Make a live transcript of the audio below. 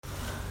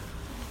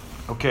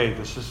Okay,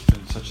 this has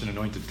been such an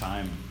anointed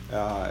time,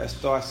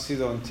 Esto ha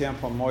sido un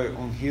tiempo muy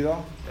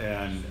ungido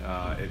and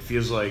it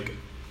feels like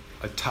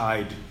a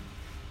tide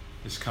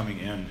is coming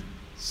in.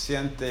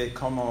 siente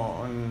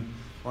como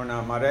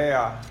una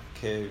marea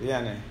que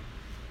viene,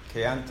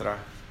 que entra.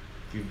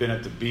 If you've been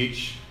at the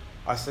beach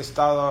 ¿Has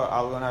estado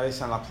alguna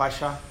vez en la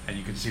playa and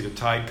you can see the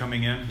tide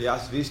coming in, y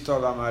has visto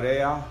la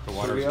marea the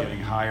water is subir?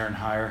 getting higher and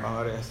higher, La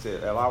marea,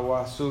 el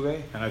agua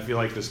sube and I feel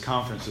like this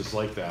conference is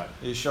like that.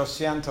 y yo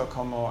siento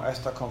como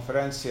esta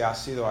conferencia ha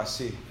sido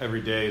así.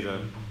 Every day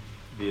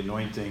the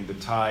anointing, the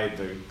tide,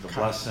 the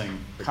blessing,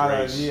 the Cada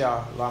grace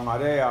día la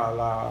marea,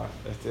 la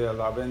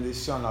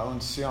bendición, la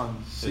unción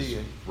is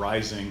sigue,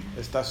 rising,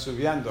 está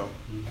subiendo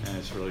and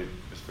it's very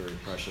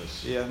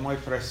precious. y es muy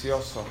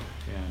precioso.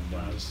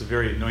 And it's a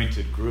very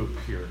anointed group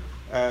here.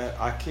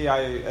 Aquí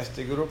hay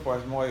este grupo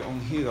es muy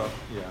ungido.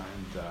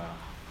 Yeah,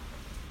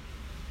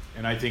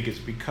 and I think it's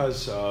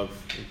because of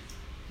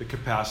the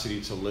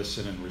capacity to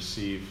listen and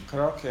receive.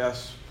 Creo que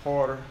es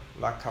por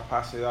la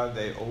capacidad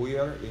de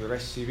oír y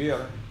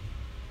recibir.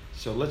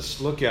 So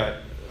let's look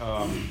at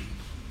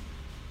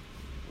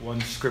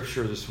one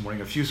scripture this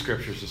morning, a few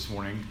scriptures this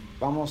morning.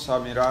 Vamos a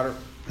mirar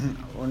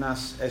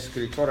unas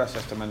escrituras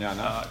esta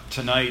mañana.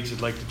 Tonight, I'd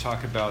like to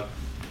talk about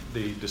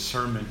the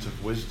discernment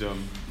of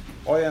wisdom.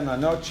 Hoy en la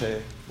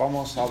noche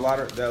vamos a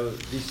hablar del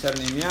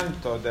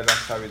discernimiento de la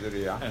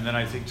sabiduría. And then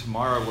I think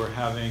tomorrow we're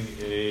having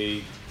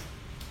a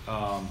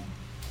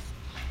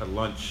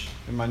lunch.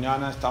 Y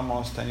mañana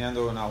estamos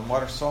teniendo un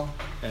almuerzo.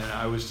 And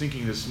I was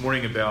thinking this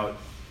morning about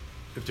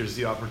if there's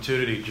the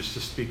opportunity just to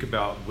speak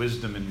about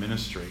wisdom in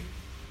ministry.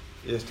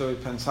 Y estoy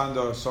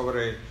pensando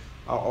sobre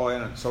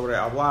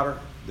hablar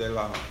de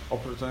la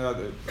oportunidad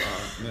de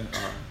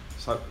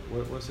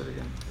what was it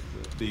again?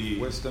 The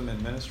Wisdom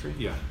in ministry.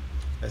 Yeah.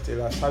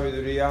 La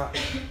sabiduría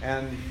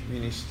en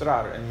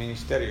ministrar, en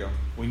ministerio.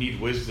 We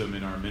need wisdom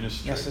in our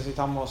ministry.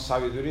 Necesitamos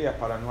sabiduría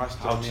para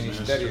nuestro How to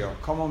ministerio. minister.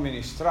 Cómo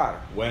ministrar.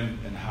 When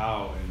and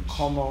how and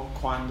Cómo,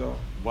 cuándo,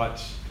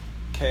 what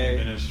qué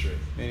in ministry.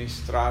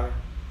 ministrar.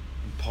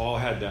 And Paul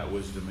had that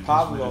wisdom in his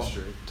Pablo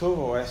ministry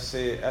tuvo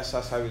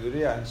esa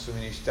sabiduría en su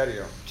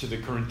ministerio. to the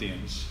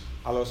Corinthians.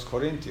 A los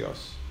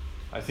Corintios.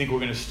 I think we're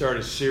going to start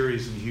a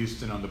series in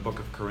Houston on the book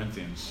of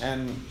Corinthians.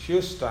 En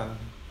Houston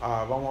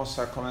vamos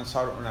a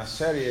comenzar una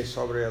serie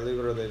sobre el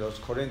libro de los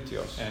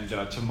Corintios. And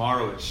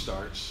tomorrow it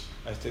starts.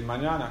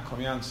 Mañana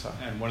comienza.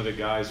 And one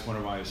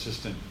of my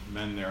assistant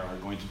men there are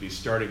going to be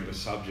starting the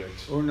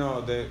subject.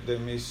 Uno de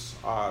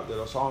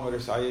los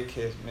hombres ahí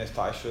que me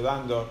está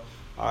ayudando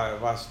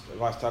va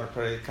a estar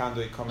predicando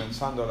y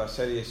comenzando la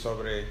serie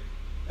sobre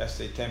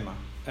este tema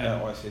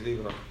o ese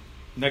libro.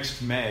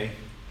 Next May,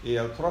 Y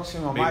el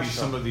próximo maybe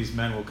some mayo, of these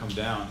men will come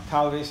down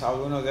tal vez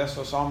algunos de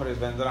esos hombres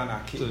vendrán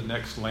aquí to the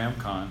next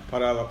LambCon.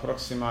 para la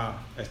próxima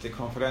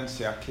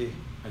conferencia aquí.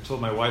 I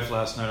told my wife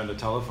last night on the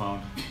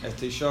telephone,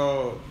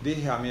 Yo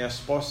dije a mi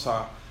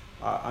esposa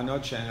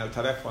anoche en el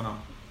teléfono,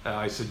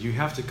 I said, you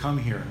have to come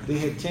here.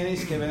 dije,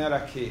 tienes que venir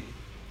aquí,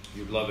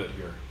 You'd love it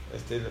here.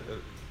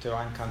 Te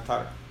va a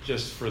encantar.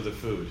 Just for the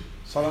food.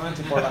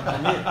 Solamente por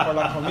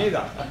la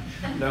comida.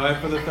 No,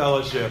 for the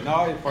fellowship.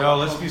 No,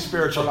 let's be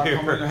spiritual por la here.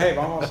 comunión. Hey,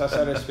 vamos a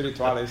ser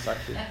espirituales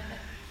aquí.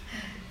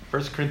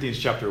 1 Corinthians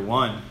chapter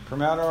 1.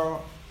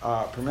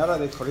 Primera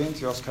de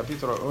Corintios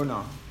capítulo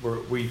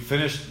 1. We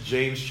finished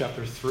James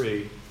chapter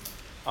 3.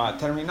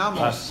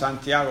 Terminamos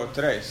Santiago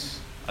 3.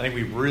 I think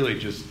we really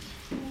just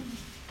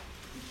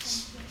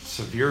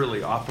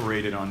severely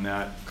operated on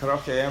that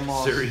Creo que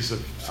hemos series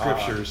of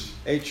scriptures.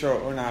 Hecho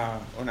una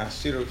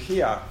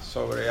cirugía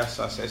sobre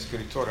esas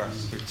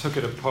escrituras. We took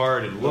it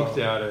apart and looked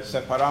at it.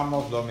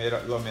 Separamos, lo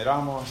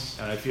miramos.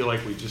 And I feel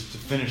like we just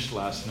finished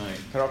last night.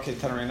 Creo que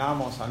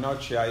terminamos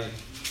anoche ahí.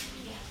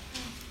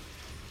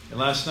 And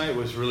last night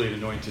was really an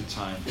anointed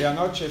time. Y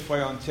anoche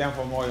fue un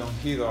tiempo muy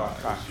ungido It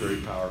acá. was very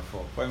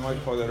powerful. Fue muy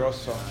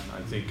poderoso.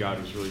 And I think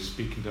God was really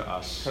speaking to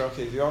us Creo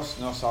que Dios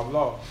nos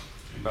habló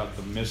about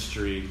the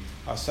mystery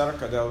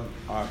acerca del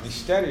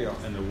misterio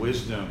and the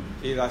wisdom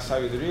y la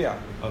sabiduría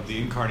of the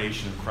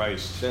incarnation of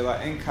Christ, de la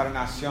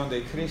encarnación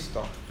de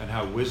Cristo and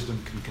how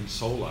wisdom can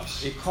console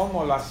us. y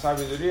cómo la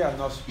sabiduría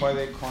nos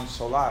puede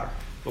consolar.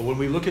 But when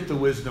we look at the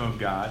wisdom of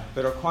God,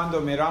 Pero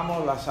cuando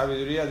miramos la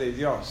sabiduría de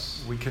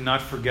Dios, we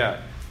cannot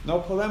forget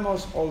no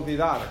podemos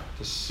olvidar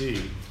to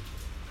see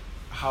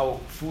how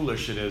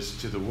foolish it is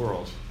to the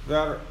world.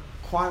 ver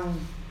cuán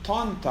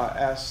tonta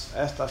es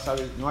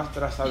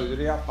nuestra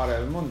sabiduría para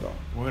el mundo.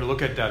 We're going to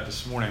look at that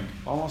this morning.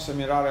 Vamos a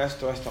mirar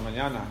esto esta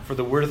mañana. For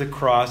the word of the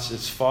cross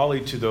is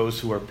folly to those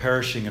who are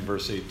perishing in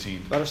verse 18.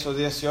 Verso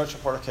 18,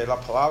 porque la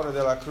palabra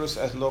de la cruz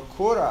es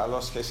locura a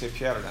los que se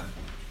pierden.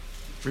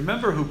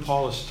 Remember who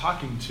Paul is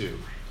talking to.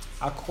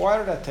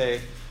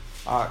 Acuérdate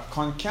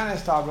con quién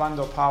está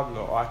hablando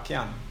Pablo o a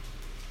quién.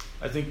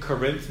 I think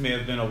Corinth may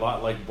have been a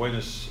lot like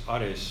Buenos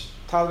Aires.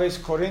 Tal vez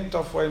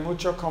Corinto fue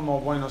mucho como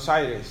Buenos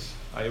Aires,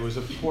 It was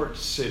a port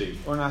city,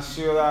 una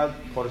ciudad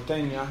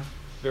porteña,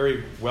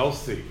 very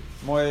wealthy.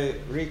 muy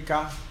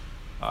rica.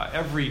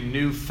 Every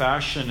new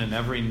fashion and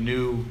every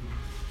new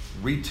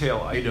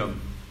retail item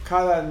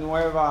cada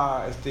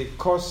nueva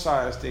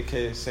cosa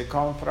que se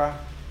compra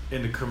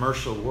in the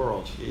commercial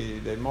world y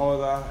de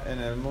moda en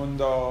el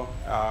mundo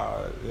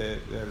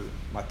del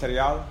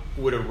material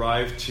would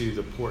arrive to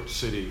the port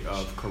city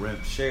of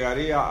Corinth.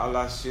 llegaría a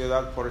la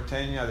ciudad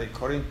porteña de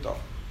Corinto.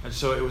 And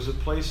so it was a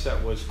place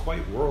that was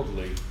quite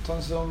worldly.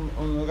 Entonces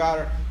un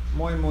lugar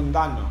muy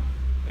mundano.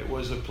 It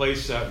was a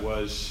place that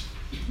was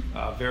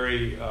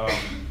very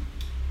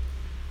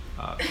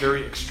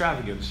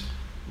extravagant.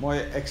 Muy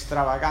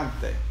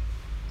extravagante.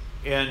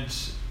 And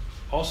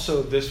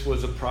also this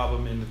was a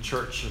problem in the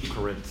church of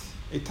Corinth.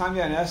 Y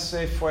también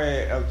ese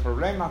fue el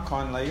problema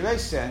con la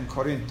iglesia en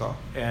Corinto.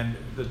 And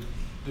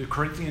the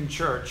Corinthian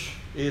church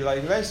Y la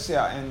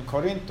iglesia en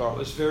Corinto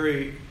was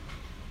very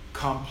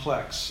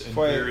complex and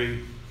fue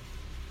very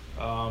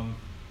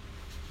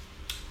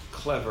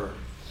clever.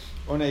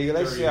 una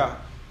iglesia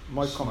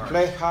muy smart.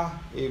 compleja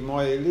y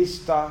muy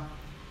lista,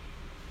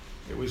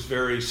 It was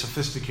very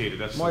sophisticated.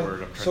 That's the muy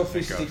word I'm trying to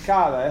think of.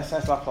 sofisticada. Esa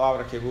es la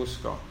palabra que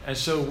busco. And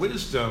so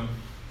wisdom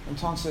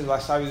Entonces la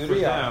for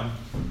sabiduría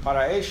them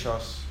para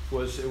ellos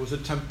it was a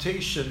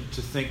temptation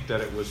to think that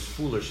it was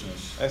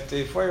foolishness.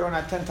 fue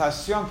una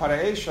tentación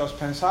para ellos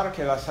pensar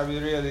que la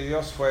sabiduría de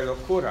Dios fue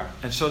locura.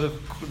 And so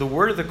the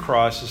word of the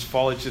cross is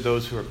folly to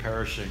those who are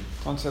perishing.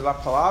 Entonces la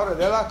palabra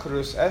de la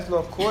cruz es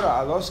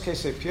locura a los que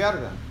se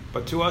pierden,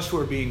 But to us who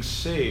are being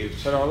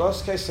saved, pero a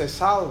los que se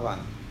salvan,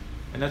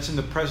 and that's in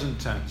the present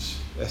tense,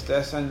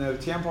 es en el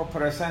tiempo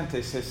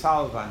presente, se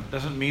salvan.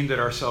 doesn't mean that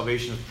our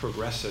salvation is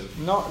progressive.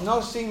 No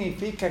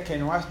significa que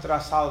nuestra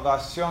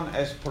salvación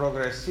es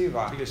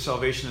progresiva. Because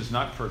salvation is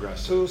not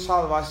progressive. Su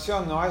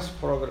salvación no es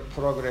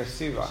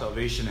progresiva.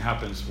 Salvation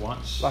happens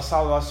once, La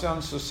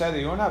salvación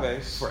sucede una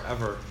vez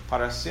forever.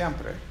 para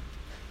siempre.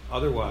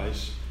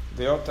 Otherwise,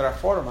 De otra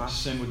forma,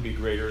 sin would be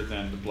greater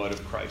than the blood of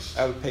Christ.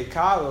 el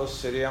pecado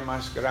sería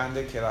más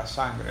grande que la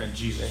sangre And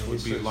Jesus de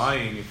would be Jesús.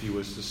 lying if he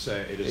was to say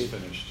it is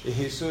finished. Y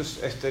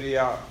Jesús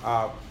estaría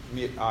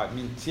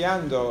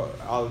mintiendo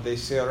al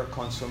decir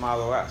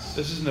consumado es.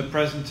 This is in the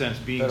present tense,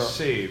 being Pero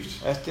saved.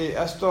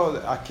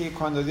 Esto aquí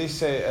cuando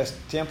dice es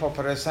tiempo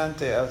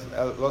presente,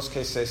 los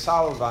que se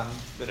salvan,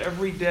 That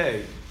every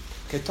day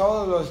que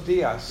todos los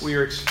días we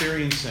are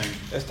experiencing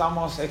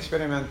estamos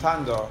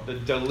experimentando the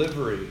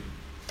deliverance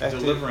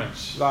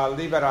la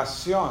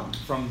liberación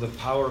from the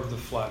power of the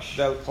flesh,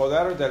 del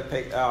poder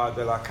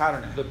de la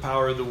carne, the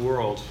power of the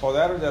world,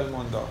 poder del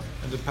mundo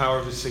and the power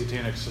of the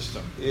satanic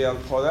system. y el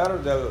poder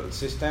del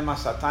sistema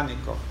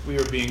satánico. We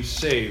are being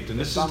saved, and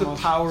this is the Estamos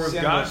power of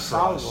siendo God for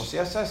salvos. us. Y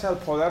ese es el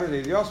poder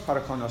de Dios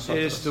para con It is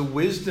nosotros. the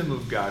wisdom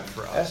of God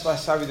for Es la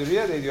us.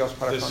 sabiduría de Dios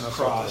para This con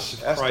cross nosotros.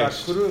 of Esta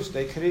Christ. cruz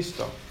de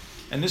Cristo.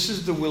 And this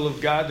is the will of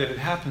God that it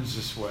happens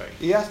this way.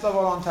 Y es la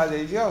voluntad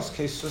de Dios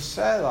que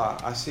suceda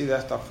así de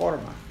esta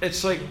forma.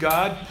 It's like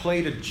God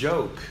played a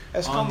joke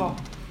Es on como-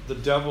 the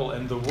devil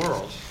and the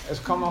world. Es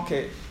como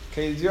que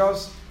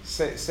Dios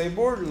se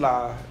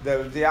burla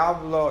del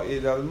diablo y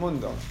del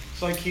mundo.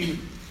 It's like he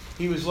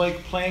was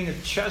like playing a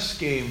chess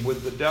game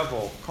with the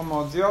devil.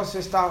 Como Dios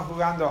está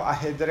jugando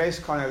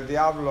ajedrez con el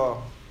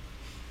diablo.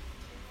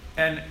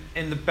 And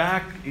in the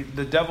back,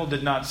 the devil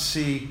did not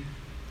see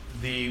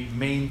the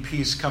main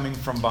piece coming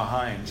from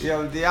behind. Y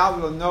el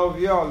diablo no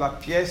vio la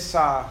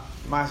pieza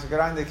más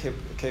grande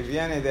que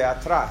viene de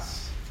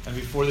atrás. And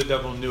before the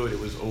devil knew it, it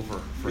was over.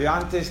 for Y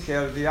him. antes que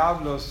el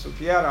diablo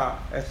supiera,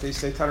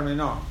 se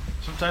terminó.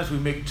 Sometimes we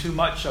make too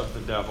much of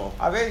the devil.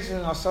 A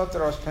veces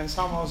nosotros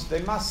pensamos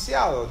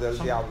demasiado del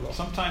diablo.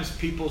 Sometimes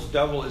people's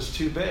devil is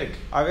too big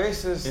A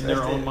veces in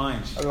their own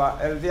minds.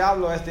 el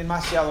diablo es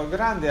demasiado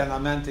grande en la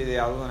mente de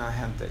alguna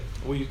gente.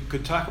 We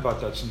could talk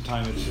about that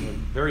sometime. It's a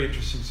very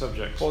interesting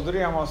subject.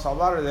 Podríamos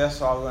hablar de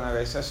eso alguna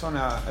vez. Es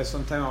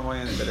un tema muy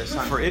For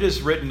interesante. it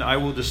is written, I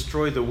will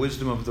destroy the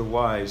wisdom of the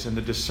wise, and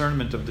the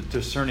discernment of the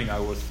discerning I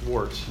will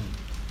thwart.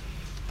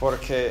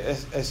 Porque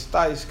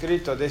está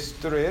escrito,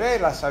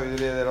 destruiré la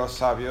sabiduría de los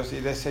sabios y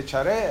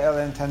desecharé el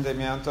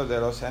entendimiento de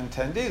los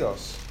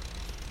entendidos.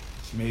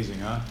 It's amazing,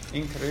 huh?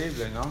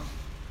 Increíble, ¿no?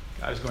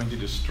 God is going to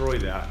destroy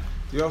that.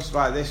 Dios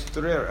va a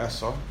destruir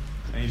eso.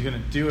 And he's going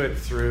to do it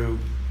through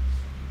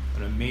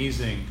an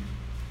amazing,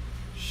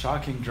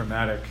 shocking,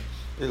 dramatic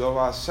Y lo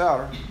va a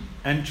hacer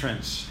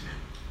entrance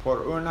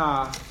por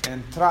una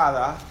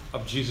entrada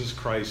of Jesus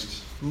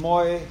Christ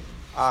muy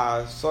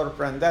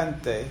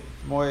sorprendente,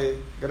 muy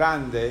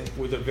grande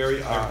with a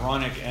very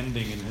ironic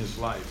ending in his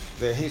life.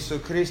 de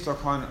Jesucristo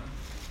con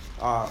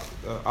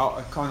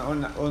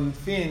un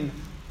fin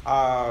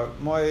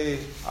muy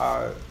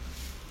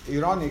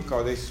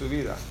irónico de su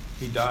vida.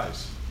 He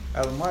dies.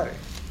 Él muere.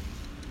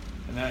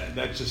 And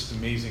that's just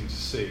amazing to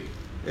see.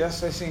 Y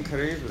eso es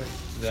increíble.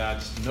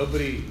 That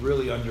nobody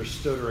really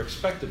understood or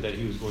expected that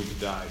he was going to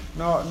die.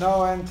 No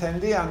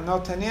entendían, no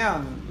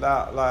tenían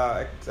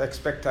la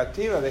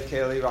expectativa de que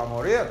él iba a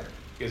morir.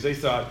 Because they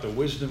thought the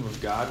wisdom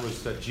of God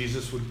was that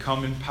Jesus would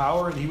come in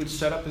power and he would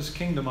set up his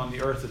kingdom on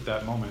the earth at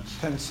that moment.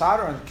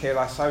 Pensaron que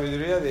la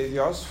sabiduría de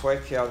Dios fue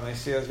que el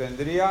Mesías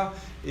vendría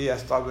y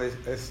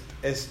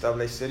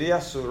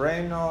establecería su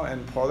reino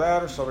en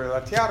poder sobre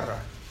la tierra.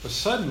 But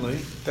suddenly,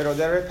 Pero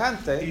de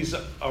repente, he's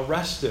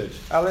arrested.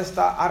 él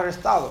está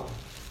arrestado.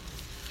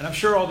 And I'm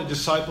sure all the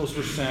disciples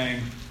were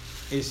saying,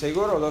 Y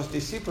seguro los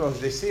discípulos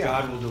decían,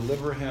 God will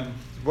deliver him.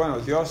 bueno,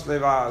 Dios le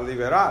va a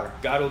liberar.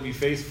 God will be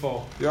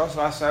faithful. Dios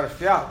va a ser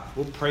fiel.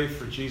 We'll pray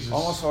for Jesus.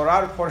 Vamos a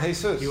orar por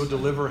Jesús. He will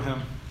deliver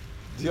him.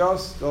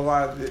 Dios lo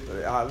va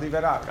a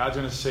liberar. God's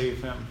going to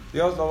save him.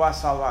 Dios lo va a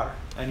salvar.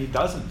 And he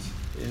doesn't.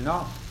 Y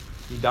no,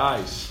 He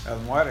dies. él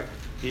muere.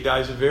 He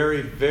dies a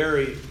very,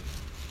 very,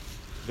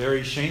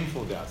 very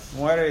shameful death.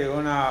 Muere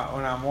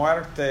una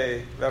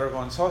muerte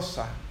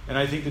vergonzosa. And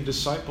I think the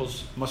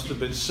disciples must have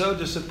been so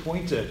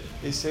disappointed,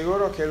 Y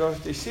seguro que los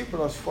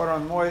discípulos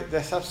fueron muy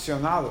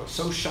decepcionados,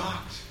 so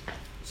shocked.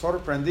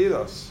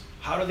 sorprendidos.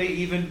 How do they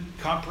even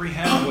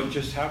comprehend what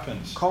just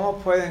happened?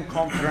 ¿Cómo pueden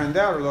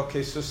comprender lo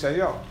que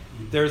sucedió?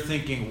 They're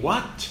thinking,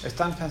 what?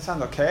 ¿Están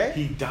pensando qué?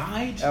 He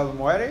died? ¿Él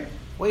muere?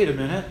 Wait a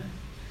minute.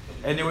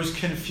 And there was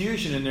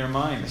confusion in their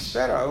minds.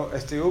 Pero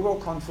hubo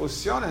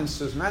confusión en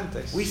sus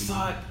mentes. We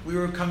thought we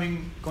were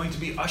going to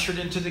be ushered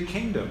into the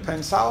kingdom.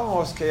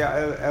 Pensábamos que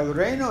el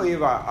reino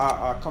iba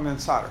a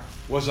comenzar.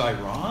 Was I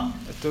wrong?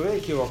 ¿Estuve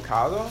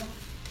equivocado?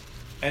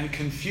 And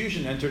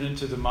confusion entered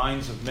into the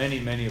minds of many,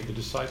 many of the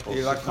disciples,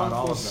 Y la if not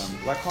all of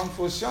them,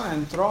 confusión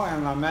entró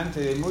en la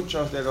mente de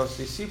muchos de los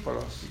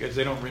discípulos. because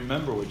they don't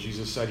remember what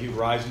Jesus said. He'd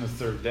rise on the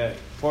third day.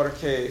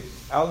 Porque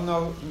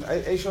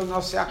ellos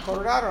no se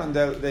acordaron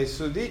de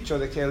su dicho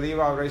de que él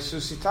iba a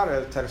resucitar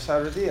el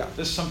tercer día.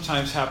 This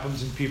sometimes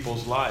happens in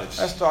people's lives.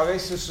 Esto a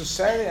veces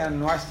sucede en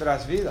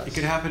nuestras vidas. It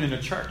could happen in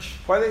a church.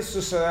 Puede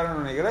suceder en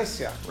una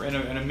iglesia. We're in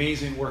an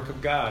amazing work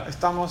of God.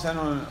 Estamos en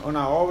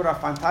una obra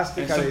And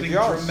fantástica de something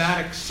Dios.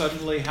 dramatic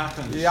suddenly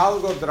happens. Y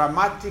algo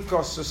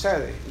dramático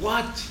sucede.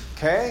 What?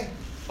 ¿Qué?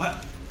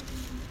 What?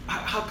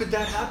 How could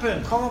that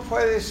happen? ¿Cómo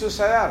puede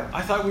suceder?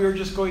 I thought we were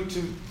just going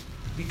to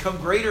become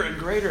greater and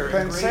greater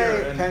and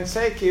greater.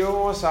 Pensé que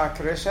íbamos a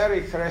crecer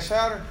y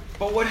crecer.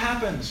 But what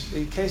happens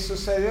 ¿Y qué to the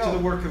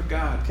sucedió? work of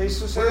God? ¿Qué Where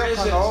sucedió is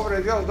con it? la obra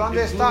de Dios? ¿Dónde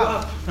It blew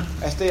está? up.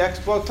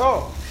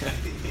 Explotó.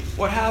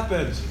 What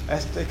happened?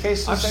 ¿Qué I'm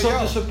so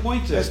sucedió?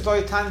 disappointed.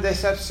 Estoy tan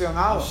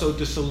decepcionado. I'm so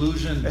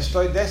disillusioned.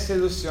 Estoy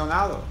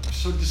desilusionado. I'm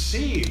so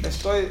deceived.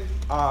 Estoy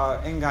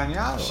I'm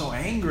engañado. so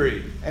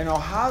angry.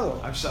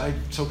 Enojado. I'm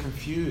so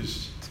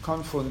confused.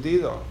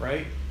 Confundido.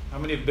 Right? How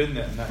many have been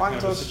in that kind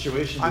of a ¿Cuántos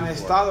situation han before?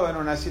 estado en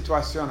una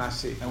situación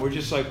así? And we're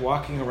just like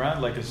walking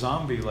around like a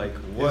zombie, like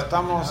what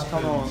Estamos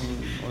como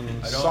happened?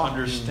 un I don't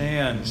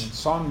understand.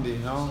 zombie,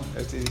 ¿no?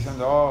 Estoy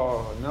diciendo,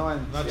 oh, no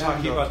I'm not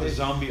talking entiendo about the qué,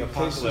 zombie qué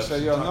apocalypse. I'm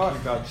sucedió. No,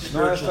 talking about no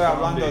spiritual estoy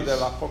hablando zombies.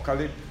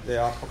 del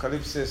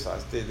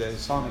apocalipsis, de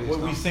zombies, What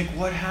 ¿no? we think,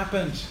 what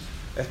happened?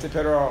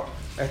 Pero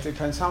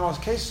pensamos,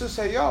 ¿qué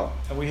sucedió?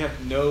 And we have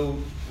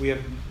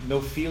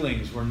no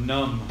feelings. We're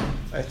numb.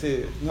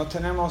 No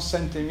tenemos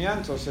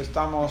sentimientos,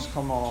 estamos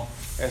como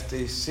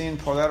sin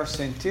poder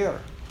sentir.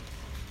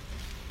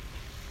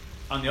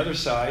 On the other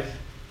side,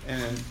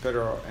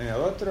 Pero en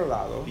el otro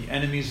lado, the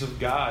enemies of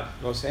God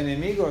los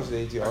enemigos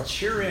de are Dios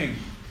cheering.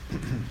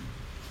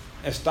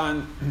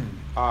 están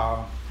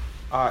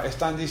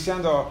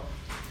diciendo,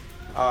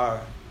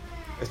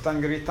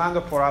 están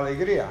gritando por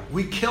alegría.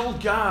 We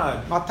killed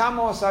God.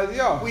 Matamos a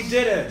Dios. We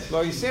did it.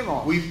 Lo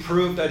hicimos. We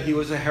proved that he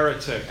was a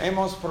heretic.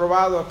 Hemos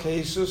probado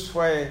que Jesús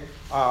fue,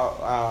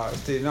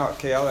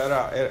 que él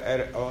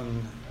era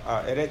un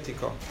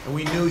herético, And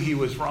we knew he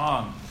was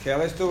wrong. que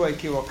él estuvo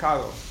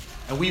equivocado.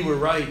 And we were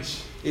right.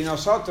 Y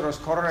nosotros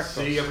correctos.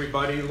 See,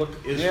 everybody, look,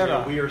 Israel,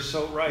 Mira, we are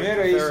so right.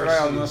 Mira, The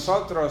Israel, Pharisees.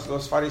 nosotros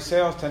los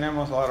fariseos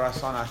tenemos la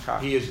razón acá.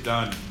 He is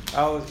done.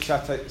 Él ya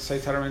se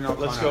terminó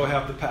Let's con go él.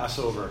 have the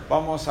Passover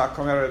Vamos a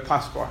comer el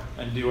Pascua.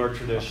 and do our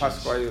traditions.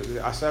 Pascua y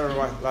hacer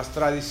las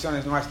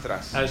tradiciones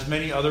nuestras. As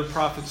many other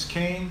prophets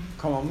came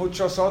Como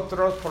muchos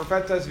otros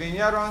profetas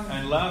vinieron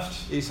and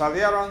left, y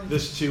salieron,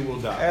 this too will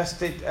die.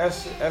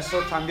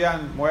 eso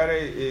también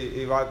muere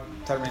y va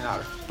a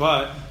terminar.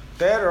 But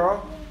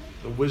Pero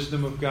the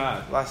wisdom of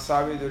God, la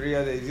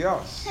sabiduría de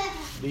Dios,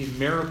 the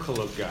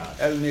miracle of God,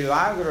 el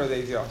milagro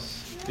de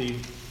Dios, the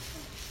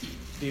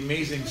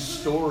amazing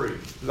story,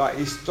 la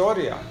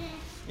historia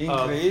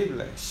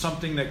increíble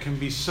something that can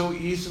be so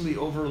easily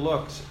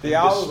overlooked de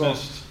and algo,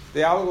 dismissed.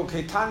 de algo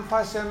que tan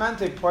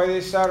fácilmente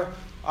puede ser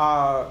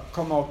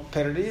como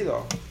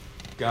perdido.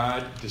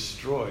 God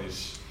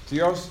destroys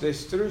Dios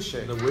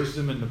destruye the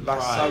wisdom and the la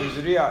pride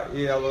sabiduría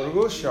y el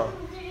orgullo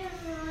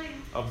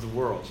of the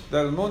world.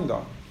 del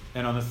mundo.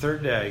 And on the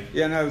third day,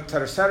 Y en el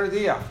tercer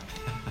día,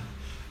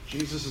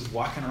 Jesus is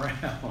walking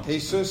around.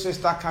 Jesús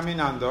está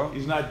caminando,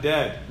 He's not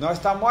dead. no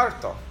está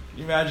muerto.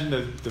 You imagine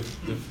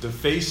the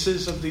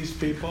faces of these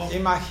people?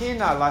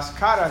 Imagina las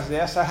caras de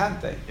esa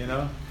gente. You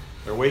know,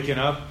 they're waking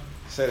up.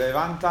 Se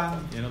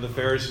levantan, You know, the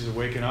Pharisees are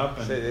waking up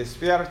and se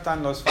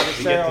despiertan los they get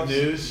the fariseos,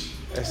 news.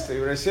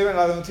 reciben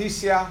la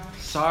noticia.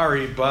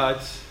 Sorry,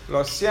 but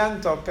Lo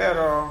siento,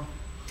 pero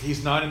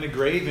he's not in the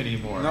grave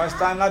anymore. no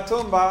está en la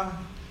tumba.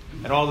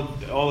 And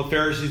all the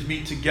Pharisees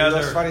meet Y together.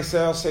 los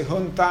fariseos se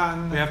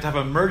juntan. We have to have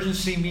an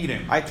emergency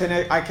meeting. Hay que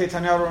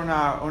tener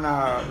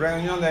una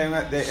reunión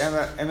de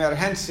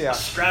emergencia.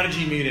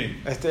 Strategy meeting.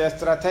 What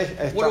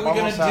are we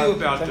going to do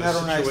about tener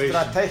this una situation?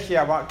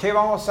 estrategia. ¿Qué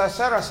vamos a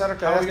hacer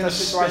acerca How are de we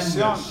esta gonna spend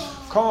situación? this?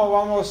 ¿Cómo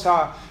vamos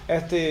a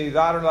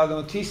dar la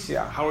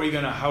noticia? How are we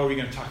going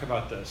to talk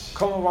about this?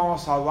 ¿Cómo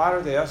vamos a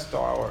hablar de esto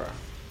ahora?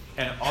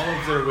 And all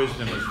of their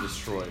wisdom is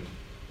destroyed.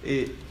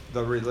 Y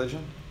the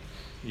religion?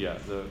 Yeah,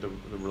 the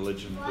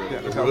religion,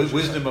 Yeah, the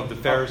wisdom of the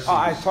Pharisees.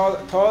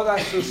 Toda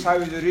su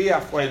sabiduría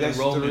fue, And the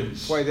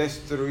Romans. fue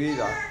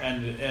destruida.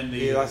 And Y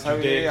the la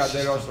sabiduría Judaic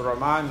de los system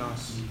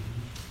romanos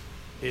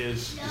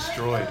is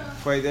destroyed.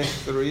 fue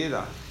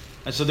destruida.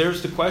 And so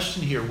there's the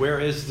question here,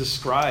 where is the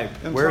scribe?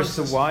 Where's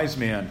the Entonces, wise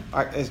man?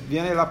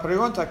 Viene la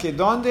pregunta que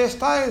 ¿dónde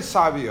está el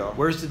sabio?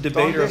 Where's the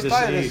debater ¿Dónde of this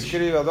está el age?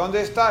 escriba? ¿Dónde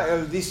está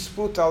el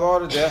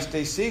disputador de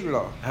este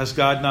siglo? Has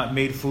God not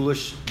made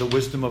foolish the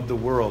wisdom of the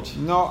world?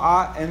 ¿No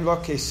ha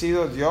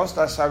enloquecido Dios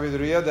la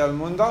sabiduría del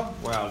mundo?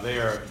 Wow, they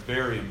are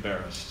very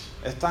embarrassed.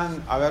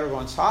 Están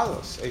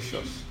avergonzados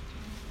ellos.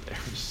 They're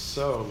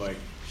so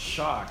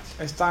shocked.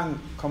 Están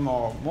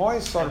como muy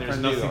And there's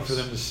nothing for sorprendidos.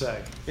 them to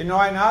say. Y no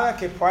hay nada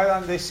que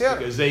puedan decir.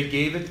 Because they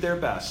gave it their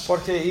best.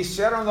 Porque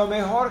hicieron lo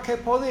mejor que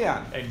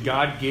podían. And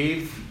God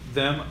gave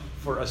them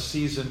for a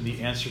season the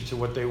answer to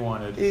what they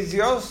wanted. Y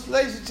Dios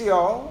les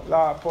dio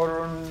por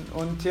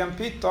un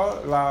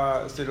tiempito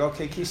de lo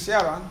que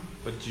quisieron.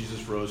 But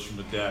Jesus rose from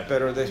the dead.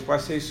 Pero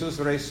después Jesús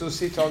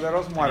resucitó de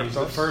los And he's the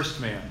muertos. first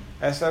man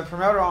Es el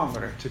primer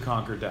hombre to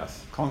conquer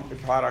death.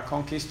 para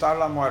conquistar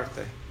la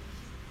muerte.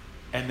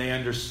 And they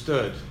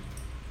understood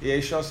Y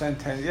ellos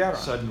entendieron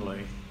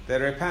suddenly de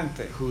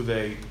repente who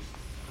they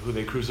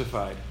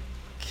crucified.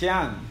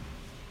 quién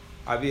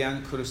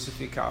habían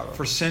crucificado.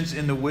 For since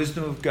in the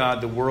wisdom of God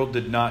the world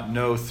did not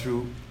know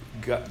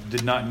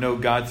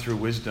God through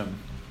wisdom,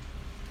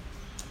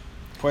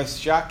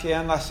 Pues ya que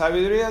en la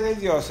sabiduría de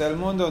Dios el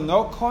mundo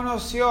no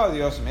conoció a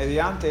Dios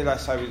mediante la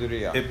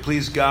sabiduría. it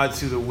pleased God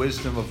through the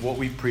wisdom of what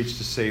we preach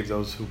to save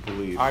those who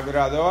believe.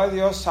 Agradó a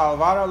Dios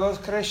salvar a los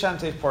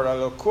creyentes por la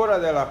locura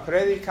de la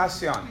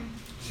predicación.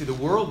 See, the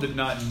world did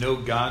not know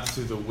God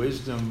through the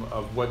wisdom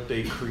of what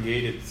they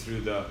created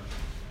through the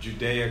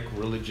Judaic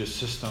religious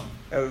system.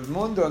 El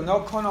mundo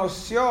no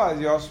conoció a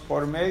Dios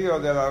por medio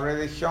de la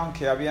religión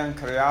que habían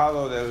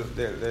creado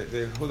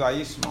del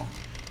judaísmo.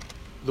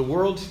 The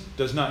world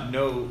does not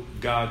know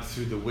God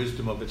through the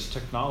wisdom of its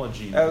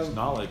technology and its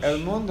knowledge. El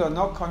mundo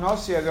no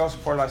conoce a Dios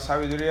por la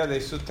sabiduría de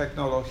su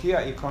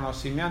tecnología y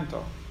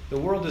conocimiento. The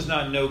world does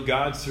not know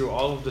God through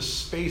all of the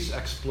space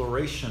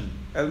exploration.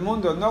 El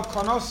mundo no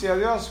conoce a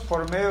Dios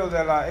por medio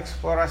de la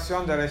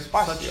exploración del Such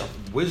espacio.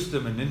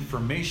 wisdom and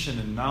information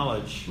and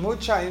knowledge.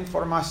 Mucha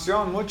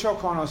información, mucho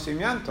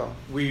conocimiento.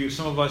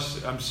 Some of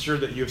us, I'm sure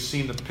that you've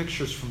seen the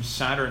pictures from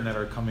Saturn that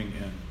are coming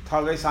in.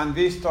 Tal vez han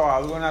visto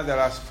algunas de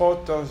las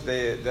fotos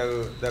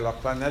de la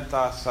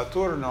planeta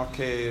Saturno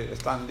que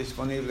están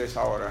disponibles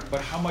ahora.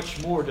 But how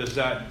much more does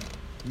that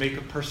make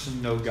a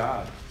person know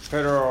God?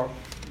 Pero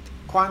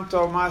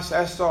 ¿cuánto más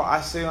esto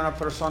hace una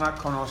persona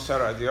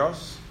conocer a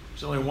Dios?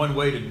 There's only one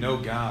way to know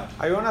God.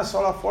 Hay una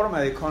sola forma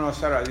de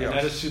conocer a And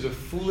that is Dios. through the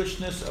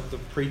foolishness of the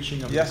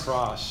preaching of Y the es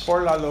cross.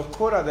 por la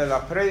locura de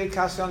la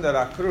predicación de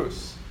la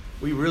cruz.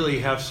 We really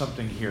have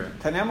something here.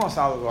 Tenemos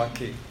algo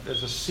aquí.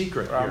 There's a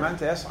secret here.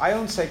 Realmente hay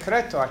un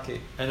secreto aquí.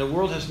 And the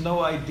world has no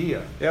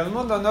idea. Y el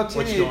mundo no What's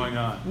tiene going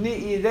on?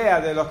 ni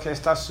idea de lo que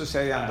está I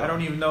sucediendo.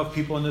 don't even know if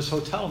people in this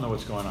hotel know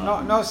what's going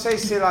on. No sé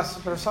si las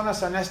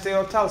personas en este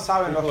hotel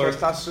saben lo People que are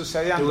está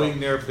sucediendo. Doing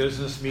their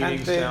business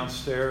meetings Gente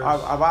downstairs.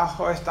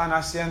 abajo están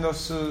haciendo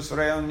sus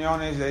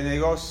reuniones de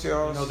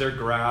negocios. Their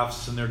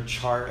graphs and their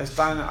charts.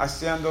 Están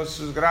haciendo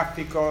sus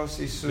gráficos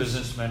y sus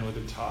Businessmen with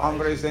the ties.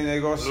 hombres de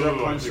negocio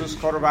con sus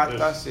corbatas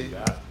y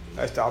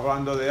está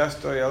hablando de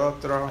esto y el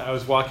otro. I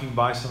was walking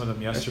by some of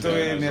them yesterday.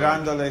 Estuve And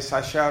mirándoles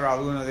ayer a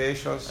algunos de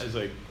ellos I was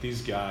like,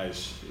 these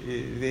guys,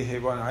 y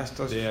dije, bueno,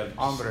 estos they have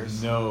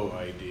hombres no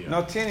idea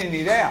no tienen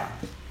idea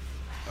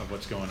of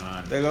what's going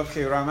on. de lo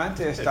que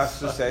realmente está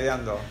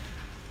sucediendo.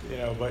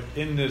 But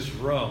in this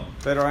room,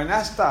 Pero en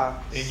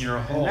your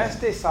home,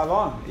 este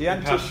salón y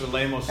in Pastor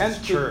Lemos' en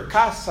tu church,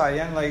 casa y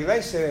en la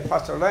iglesia de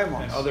Pastor Lemos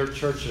and other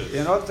churches, y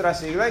en otras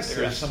there is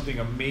iglesias something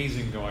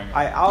amazing going on.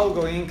 hay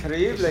algo It's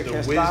increíble que the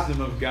está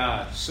wisdom of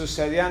God.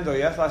 sucediendo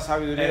y es la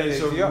sabiduría And it's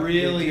de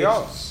a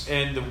Dios.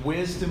 and the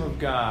wisdom of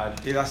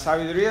God Y la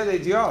sabiduría de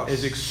Dios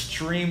is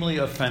extremely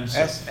offensive.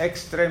 es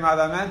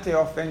extremadamente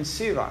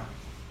ofensiva,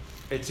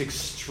 It's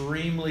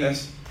extremely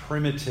Es-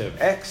 primitive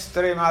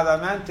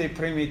extremadamente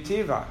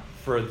primitiva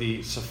for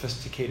the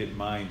sophisticated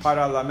mind.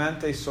 para la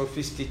mente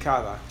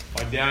sofisticada.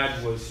 My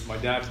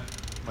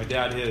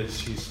dad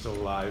he's still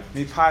alive.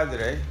 Mi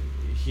padre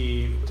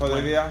He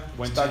Todavía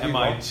went está to vivo.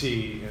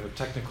 MIT, a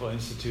technical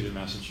institute in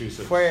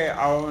Massachusetts. fue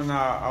a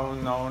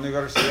una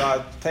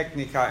universidad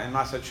técnica en Went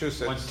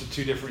Massachusetts, to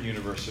 2 different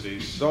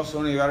universities. 2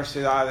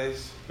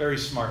 universidades, Very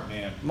smart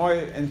man. muy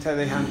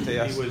inteligente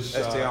He was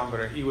este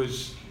hombre. he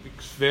was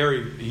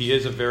He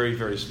is a very,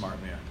 very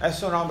smart man.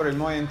 Es un hombre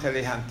muy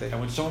inteligente. And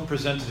when someone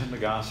presented him the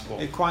gospel,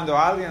 Y cuando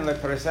alguien le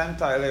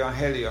presenta el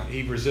evangelio,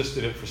 he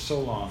resisted it for so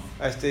long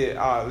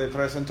le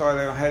presentó el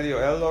evangelio,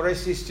 él lo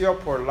resistió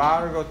por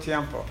largo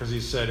tiempo. because he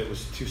said it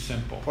was too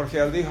simple. Porque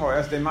él dijo,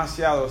 es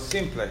demasiado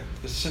simple.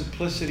 The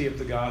simplicity of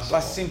the gospel,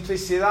 La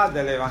simplicidad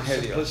del the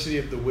evangelio, simplicity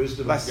of the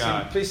wisdom la of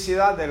God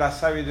simplicidad de la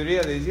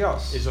sabiduría de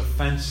Dios is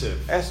offensive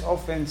es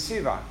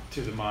ofensiva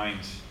to the mind.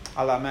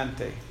 a la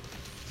mente.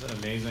 Isn't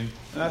that amazing?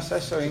 ¿No es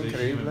eso To the human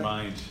increíble?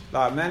 mind.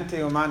 La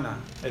mente humana,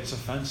 It's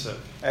offensive.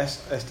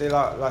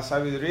 la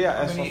sabiduría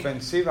How es many-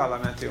 ofensiva a la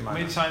mente How humana.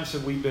 many times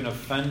have we been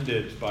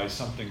offended by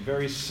something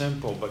very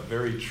simple but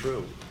very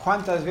true?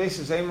 ¿Cuántas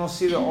veces hemos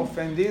sido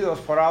ofendidos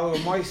por algo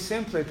muy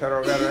simple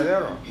pero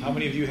verdadero? How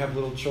many of you have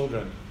little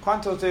children?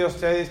 ¿Cuántos de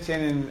ustedes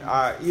tienen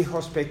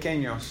hijos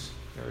pequeños?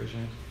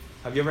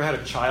 Have you ever had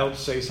a child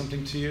say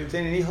something to you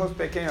 ¿Tienen hijos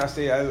pequeños?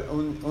 Así,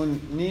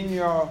 un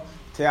niño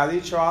te ha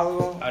dicho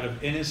algo out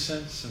of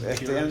innocence and en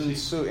purity,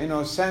 su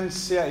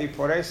inocencia y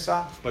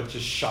pureza, but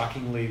just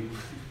shockingly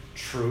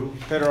true?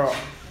 pero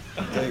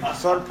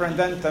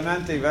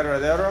sorprendentemente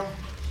verdadero?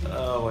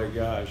 Oh my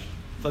gosh.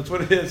 That's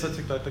what it is. That's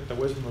like the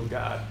wisdom of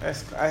God.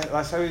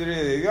 La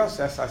sabiduría de Dios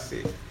es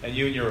así. And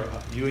you and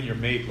your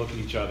mate look at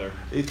each other.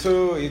 Y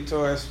tú y tu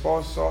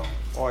esposo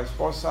o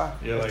esposa,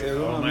 You're like,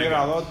 uno oh my mira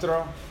al gosh.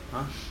 otro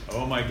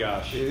Oh my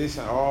gosh. y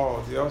dicen,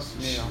 oh Dios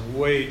mío,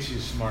 Way too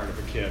smart of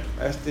a kid.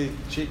 este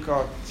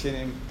chico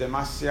tiene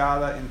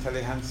demasiada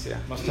inteligencia.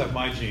 Must have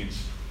my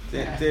genes.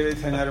 Debe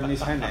tener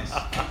mis genes.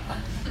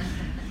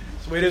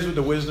 That's the way it is with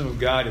the wisdom of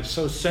God. It's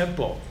so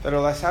simple.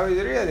 Pero la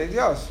sabiduría de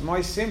Dios,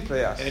 muy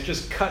simple And it es.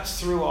 just cuts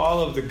through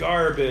all of the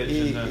garbage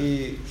and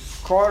the Y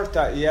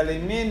corta y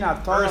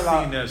elimina toda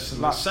earthiness and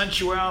the la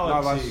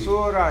sensuality.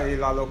 basura y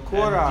la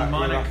locura And y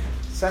la demonic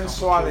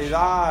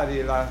sensualidad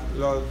y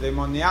lo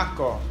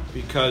demoníaco.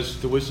 Because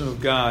the wisdom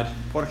of God,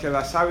 Porque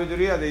la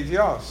sabiduría de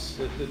Dios,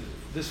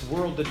 this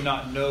world did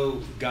not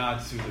know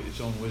God through its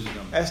own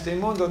wisdom. este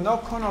mundo no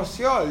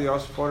conoció a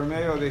Dios por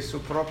medio de su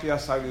propia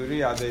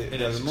sabiduría It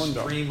del is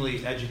mundo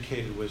extremely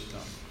educated wisdom.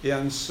 y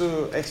en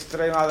su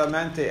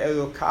extremadamente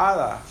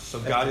educada So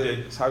God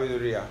did-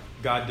 sabiduría.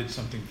 God did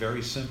something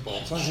very simple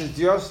Entonces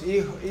Dios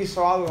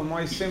hizo algo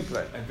muy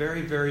simple and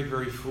very, very,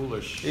 very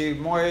foolish. y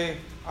muy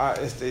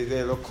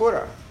de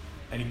locura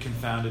And he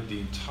confounded the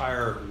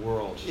entire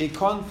world y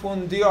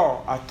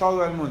confundió a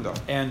todo el mundo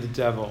and the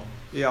devil.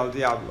 y al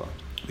diablo.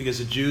 Because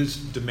the Jews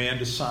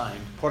demand a sign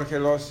Porque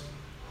los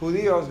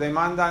judíos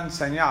demandan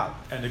señal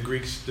and the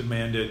Greeks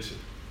demanded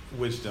y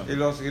wisdom.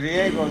 los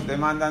griegos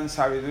demandan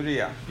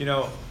sabiduría. You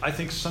know, I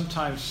think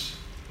sometimes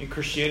in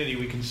Christianity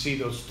we can see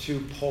those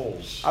two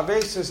poles. A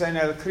veces en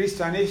el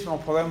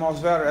cristianismo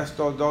podemos ver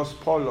estos dos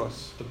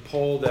polos. The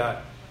pole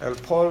that El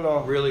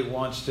polo really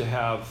wants to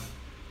have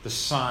the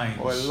signs,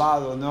 o el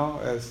lado, ¿no?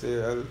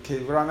 El que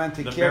realmente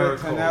the quiere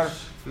tener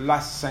miracles,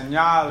 las the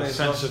señales,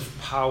 sense los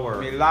of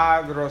power.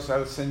 milagros,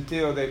 el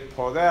sentido de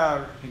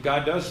poder. And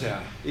God does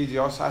that. Y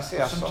Dios hace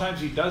But eso. sometimes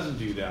he doesn't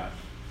do that.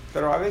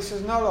 Pero a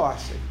veces no lo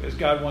hace. Because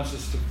God wants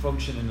us to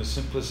function in the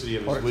simplicity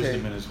of his Porque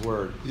wisdom and his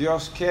word.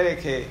 Dios quiere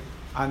que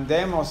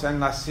andemos en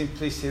la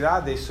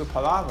simplicidad de su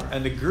palabra.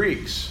 And the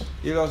Greeks,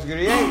 Y los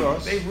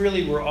griegos, they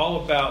really were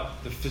all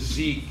about the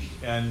physique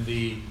and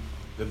the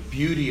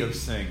beauty of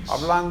things.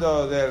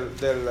 hablando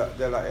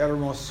de la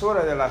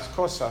hermosura de las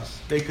cosas,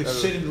 They could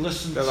sit and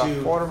listen de la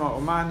to forma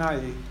humana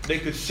y they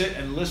could sit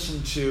and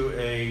listen to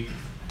a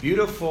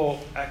beautiful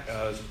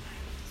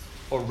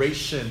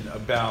oration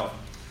about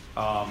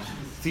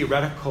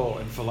theoretical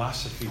and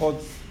philosophy.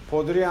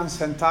 podrían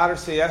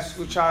sentarse y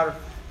escuchar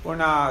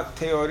una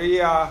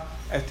teoría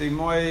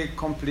muy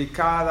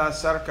complicada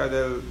acerca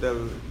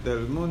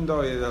del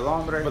mundo y del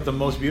hombre But the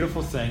most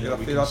beautiful thing y la that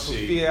we can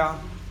see filosofía,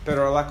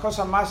 pero la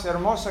cosa más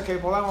hermosa que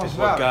podemos is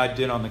what ver God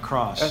did on the es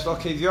cross. lo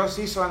que Dios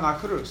hizo en la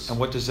cruz. And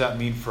what does that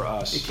mean for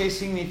 ¿Y us? qué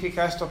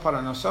significa esto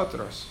para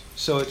nosotros?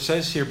 So it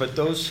says here, but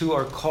those who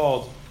are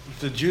called,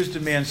 the Jews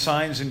demand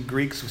signs and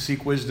Greeks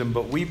seek wisdom,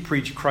 but we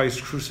preach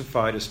Christ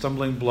crucified, a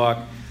stumbling block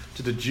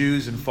to the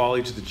Jews and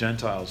folly to the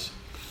Gentiles.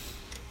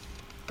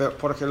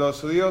 Porque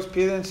los judíos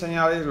piden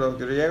señales, los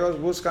griegos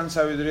buscan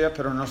sabiduría,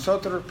 pero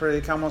nosotros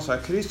predicamos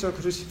a Cristo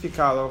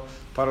crucificado,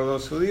 para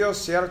los judíos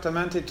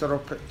ciertamente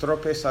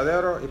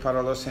tropezadero y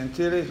para los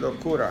gentiles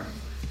locura.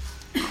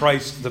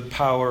 Christ, the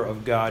power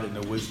of God and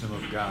the wisdom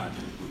of God.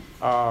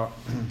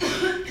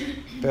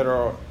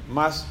 Pero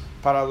más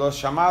para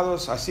los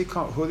llamados, así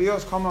como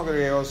judíos como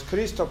griegos,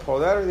 Cristo,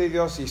 poder de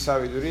Dios y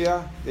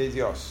sabiduría de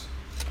Dios.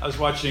 I was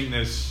watching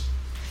this.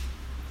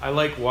 I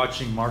like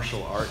watching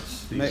martial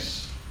arts.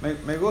 These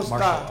Me gusta,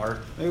 martial art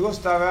me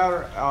gusta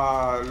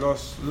ver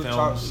los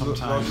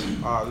sometimes.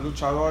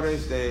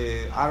 luchadores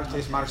de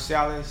artes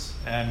marciales.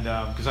 and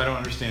because I don't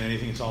understand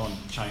anything, it's all in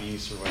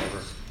Chinese or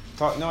whatever.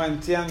 No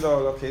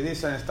entiendo lo que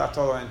dicen, está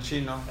todo en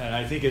chino. And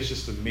I think it's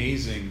just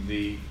amazing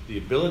the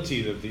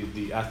ability,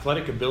 the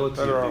athletic ability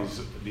Pero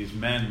of these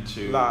men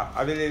to La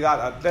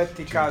habilidad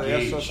atlética de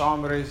engage. esos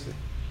hombres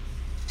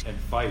and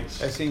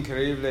fights. Es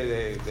increíble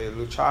de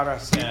luchar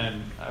así,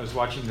 And I was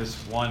watching this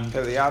one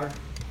pelear.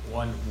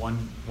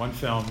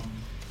 film.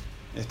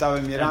 Estaba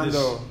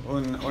mirando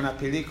una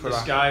película.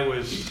 This guy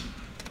was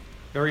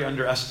very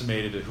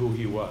underestimated at who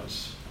he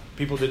was.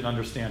 People didn't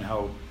understand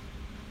how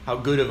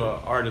good of an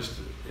artist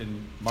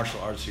in martial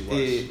arts he was.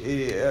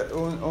 Y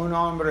un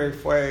hombre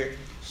fue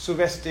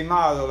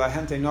subestimado. La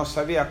gente no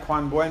sabía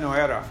cuán bueno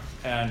era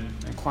And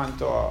en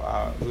cuanto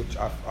a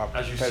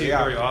as you see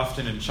very pelear.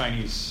 often in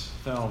Chinese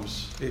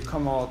films, Y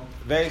como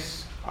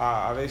ves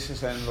a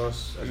veces en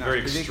it's las very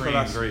extreme,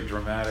 películas very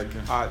dramatic.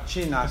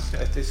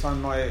 chinas,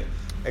 son muy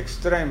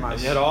extremas.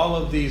 And you had all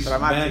of these men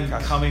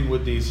Dramáticas. coming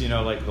with these,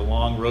 like the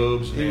long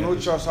robes. And Y they-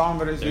 muchos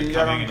hombres they're coming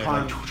vinieron and they're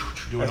con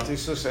like doing all-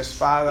 sus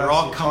espadas. they're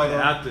all y coming todo.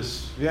 at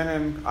this.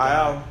 Vienen a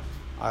él,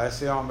 a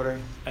ese hombre.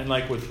 And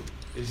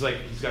he's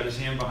got his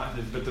hand behind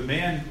it, but the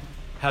man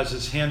has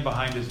his hand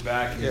behind his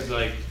back, and he's Yeah.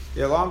 like,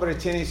 Y el hombre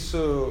tiene su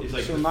mano,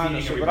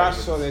 defeating su everybody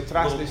brazo with his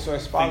detrás de little su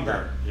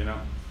espalda. finger,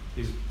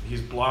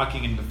 He's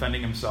blocking and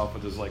defending himself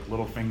with his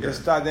little Y finger.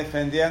 está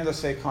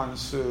defendiéndose con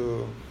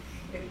su,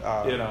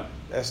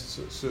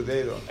 su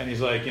dedo. And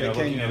he's looking at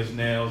Pequeño. his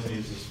nails, and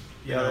he's just,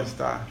 Y él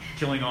está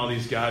killing all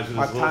these guys with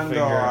his little matando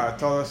finger. a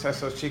todos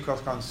esos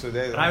chicos con su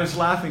dedo. And I was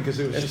laughing because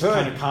it was just Estuve-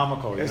 kind of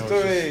comical. It's just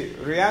Estuve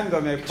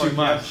riéndome too porque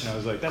much. es And I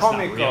was like, that's not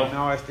cómico, real.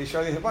 ¿no?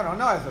 Yo dije, bueno,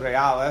 no es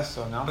real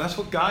eso, ¿no? But that's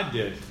what God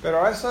did.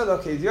 Pero eso es lo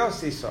que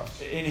Dios hizo.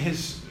 In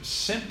his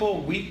simple,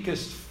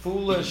 weakest,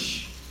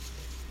 foolish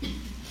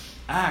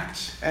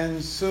act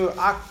En su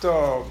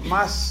acto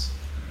más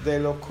de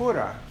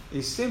locura y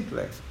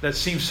simple, that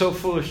seems so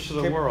foolish to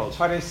the que world.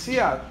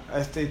 parecía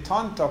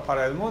tonto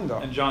para el mundo.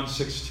 In John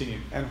 16,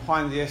 En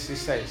Juan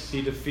 16,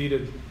 he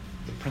defeated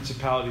the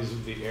principalities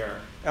of the air.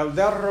 él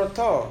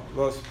derrotó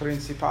los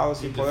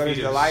principados y He poderes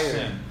defeated del aire.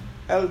 sin.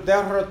 Él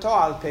derrotó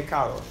al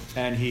pecado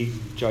And he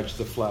judged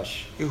the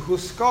flesh. y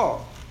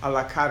juzgó a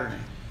la carne.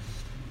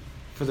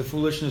 For the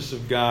foolishness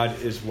of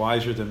God is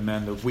wiser than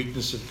men. The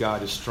weakness of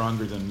God is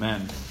stronger than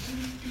men.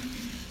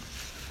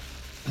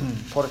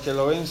 Porque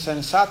lo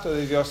insensato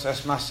de Dios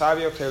es más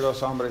sabio que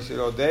los hombres y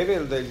lo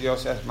débil de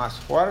Dios es más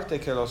fuerte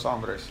que los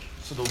hombres.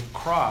 So the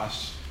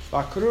cross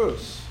La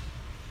cruz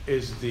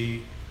is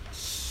the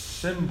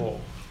symbol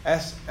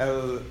es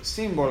el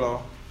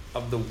símbolo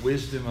of the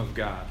wisdom of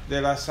God. de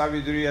la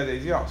sabiduría de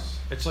Dios.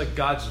 It's like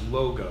God's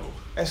logo.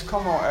 Es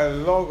como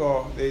el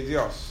logo de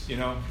Dios. You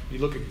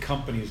look at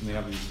companies and they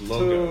have these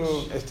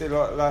logos.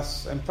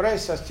 Las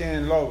empresas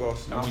tienen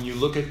logos, ¿no? And when you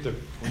look at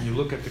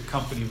the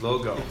company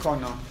logo,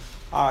 Icono.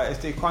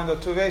 Cuando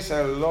tú ves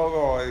el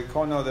logo, el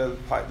icono de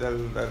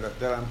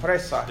la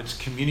empresa, it's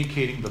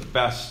communicating the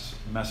best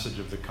message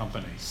of the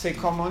company. se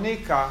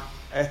comunica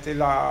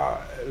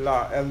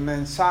el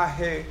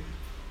mensaje,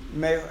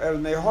 el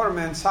mejor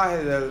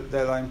mensaje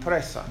de la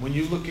empresa. When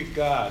you look at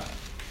God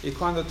Y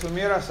cuando tú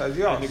miras a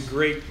Dios, and the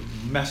great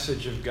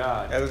message of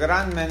God, el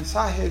gran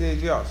mensaje de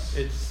Dios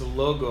it's the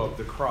logo of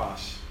the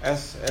cross.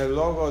 es el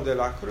logo de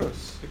la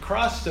cruz. The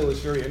cross, though, is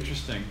very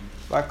interesting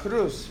La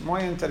cruz, muy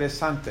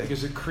interesante,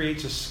 because it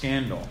creates a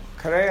scandal.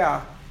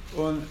 crea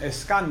un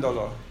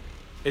escándalo.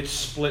 It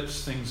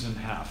splits things in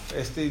half.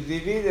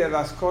 Divide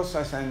las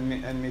cosas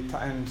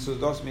en sus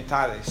dos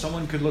mitades.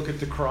 Someone could look at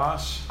the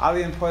cross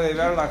Alguien puede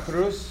ver la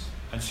cruz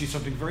and see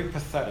something very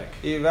pathetic,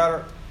 y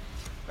ver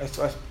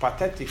esto es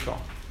patético.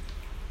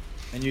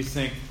 and you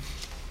think,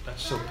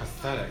 that's so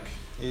pathetic.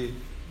 Y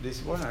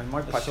dice, bueno, es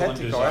muy That's so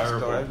patético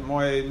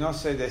undesirable. esto, no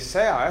se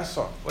desea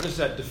eso. What is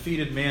that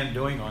defeated man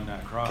doing on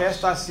that cross? ¿Qué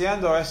está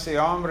haciendo ese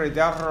hombre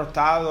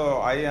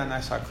derrotado ahí en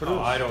esa cruz? Oh,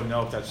 I don't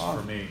know if that's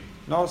for me.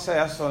 No sé,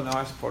 eso no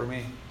es por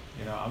mí.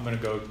 I'm going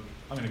to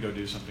go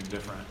do something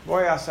different.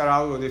 Voy a hacer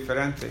algo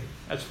diferente.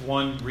 That's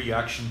one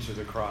reaction to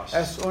the cross.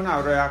 Es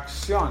una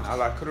reacción a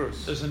la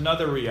cruz. There's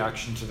another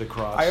reaction to the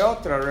cross. Hay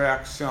otra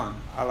reacción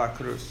a la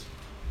cruz.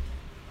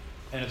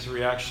 And it's a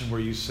reaction where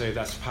you say,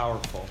 that's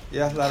powerful. Y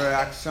es la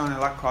reacción en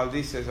la cual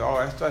dices, oh,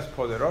 esto es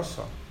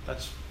poderoso.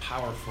 That's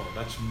powerful.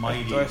 That's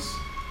mighty.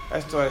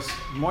 Esto es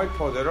muy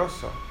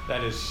poderoso.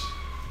 That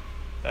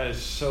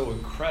is so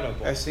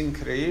incredible. Es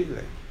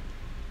increíble.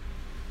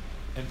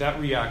 And that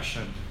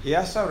reaction Y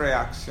esa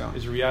reacción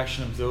is a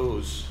reaction of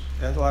those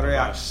es la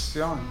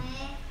reacción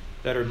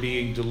that are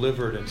being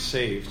delivered and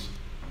saved.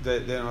 de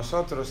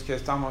nosotros que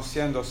estamos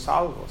siendo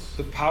salvos.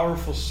 The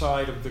powerful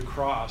side of the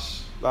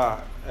cross,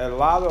 El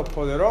lado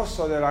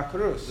poderoso de la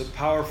cruz. the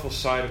powerful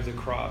side of the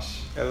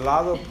cross El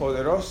lado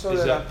poderoso is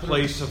de la that cruz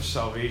place of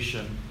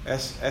salvation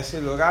es ese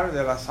lugar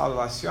de la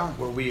salvación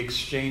where we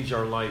exchange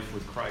our life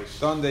with Christ.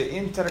 donde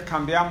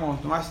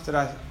intercambiamos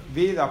nuestra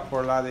vida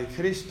por la de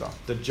Cristo,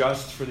 The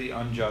just for the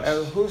el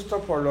unjust. justo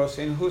por los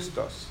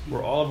injustos,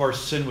 Where all of our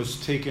sin was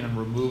taken and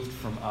removed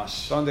from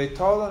us. donde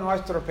todo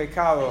nuestro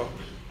pecado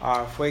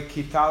fue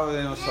quitado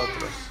de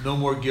nosotros. No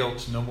more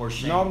guilt, no more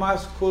shame. No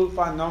más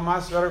culpa, no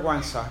más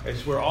vergüenza.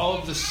 It's where all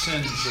of the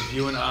sins of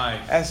you and I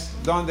Es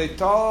donde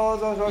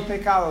todos los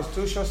pecados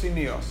tuyos y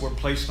míos were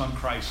placed on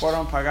Christ.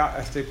 fueron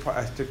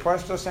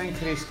puestos en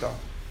Cristo.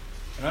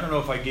 And I don't know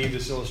if I gave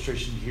this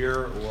illustration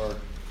here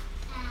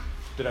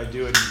Did I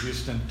do it in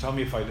Houston? Tell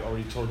me if I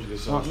already told you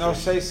this. No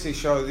sé si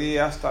yo di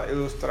esta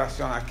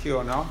ilustración aquí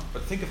o no.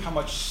 But think of how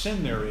much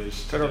sin there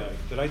is today.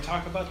 Did I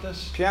talk about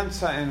this?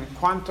 Piensa en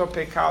cuánto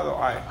pecado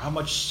hay. How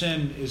much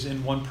sin is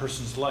in one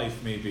person's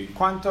life, maybe.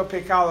 Cuánto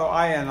pecado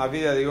hay en la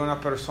vida de una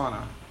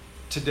persona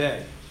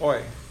Today.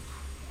 hoy.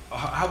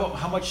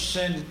 How much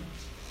sin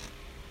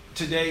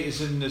today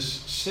is in this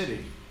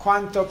city?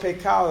 Cuánto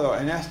pecado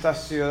en esta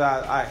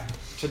ciudad hay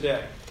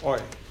Today. hoy.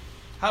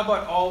 How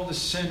about all the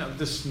sin of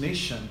this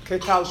nation? ¿Qué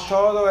tal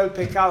todo el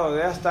pecado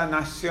de esta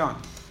nación?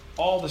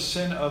 All the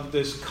sin of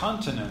this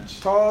continent?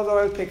 Todo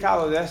el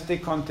pecado de este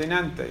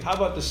continente. How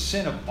about the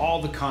sin of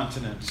all the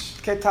continents?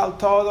 ¿Qué tal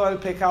todo el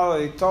pecado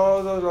de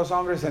todos los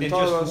hombres en In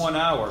todos just los 1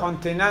 hour?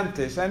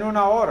 continentes en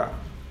una hora?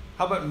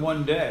 How about in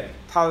one day?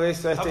 Tal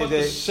vez How about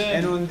the sin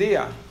en un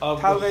día. of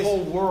Tal the vez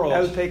whole world?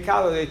 el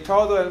pecado de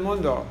todo el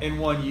mundo In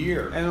 1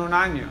 year? en un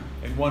año,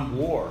 In one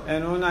war?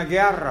 en una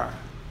guerra.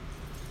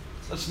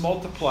 Let's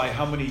multiply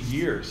how many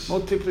years?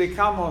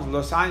 Multiplicamos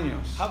los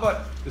años. How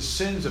about the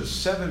sins of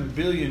 7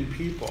 billion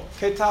people?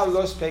 ¿Qué tal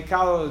los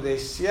pecados de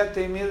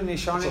 7,000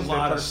 millones It's a de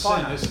lot of sin,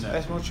 personas? isn't it?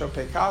 Es mucho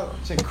pecado.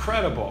 It's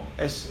incredible.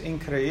 Es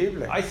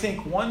increíble. I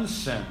think one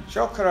sin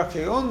Yo creo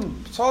que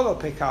un solo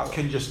pecado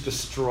can just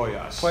destroy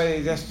us.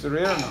 puede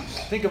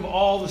destruirnos. Think of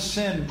all the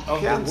sin of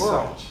the Piensa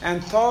world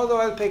en todo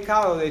el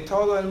pecado de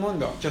todo el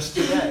mundo. just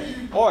today,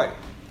 Hoy,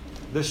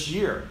 this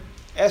year.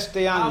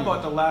 este How año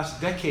about the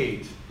last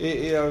decade?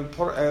 y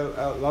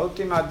la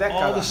última All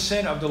década. the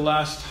sin of the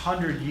last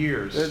 100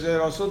 years,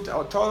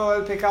 Todo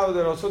el pecado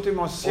de los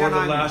últimos or 100 the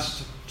años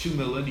last 2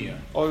 millennia.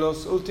 o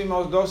los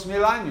últimos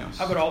 2,000 años.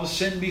 How about all the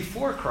sin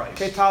before ¿Qué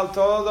Christ? tal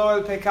todo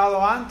el pecado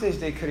antes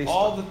de Cristo?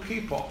 All the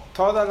people.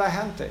 Toda la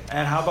gente.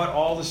 And how about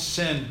all the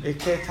sin ¿Y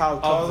qué tal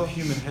of todo the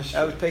human el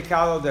history?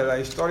 pecado de la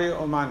historia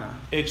humana?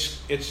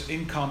 It's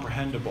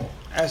incomprehensible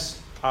Es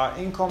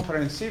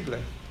incomprensible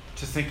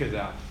to think of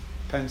that.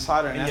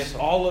 pensar en And yet eso.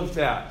 all of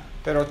that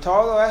Pero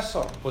todo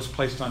eso was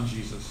placed on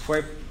Jesus,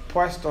 fue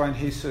puesto en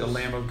Jesús, the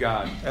Lamb of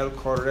God, el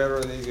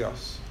Cordero de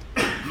Dios,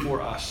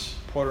 for us.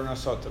 por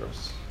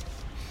nosotros.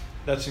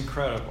 That's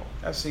incredible.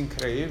 Es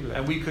increíble.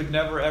 And we could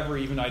never ever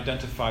even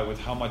identify with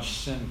how much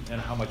sin and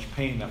how much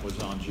pain that was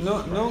on Jesus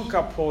Christ.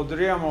 Nunca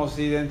podríamos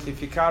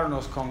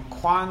identificarnos con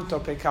cuánto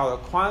pecado,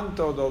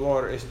 cuánto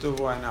dolor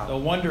estuvo en No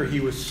él. wonder he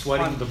was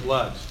sweating the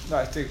blood.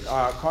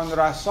 Con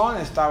razón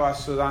estaba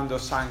sudando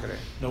sangre.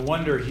 No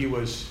wonder he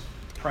was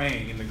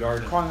praying in the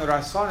garden. Con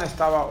razón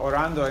estaba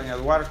orando en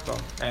el huerto.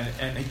 And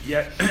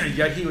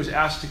yet he was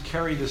asked to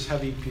carry this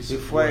heavy piece Y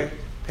of fue wood.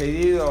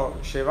 pedido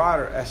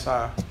llevar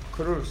esa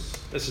cruz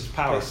This is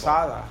powerful.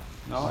 pesada.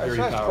 ¿no? This is Eso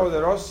very es powerful.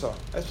 poderoso.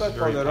 Eso es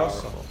very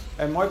poderoso. powerful.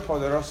 Es muy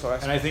poderoso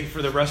eso. And I think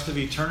for the rest of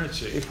Y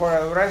eternity, por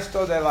el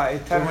resto de la we're going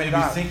to be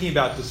eternidad thinking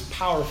about this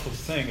powerful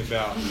thing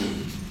about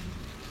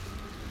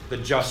the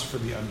just for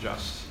the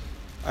unjust.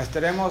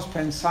 estaremos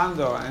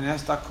pensando en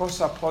esta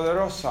cosa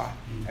poderosa,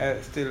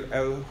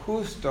 el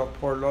justo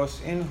por los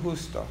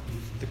injustos.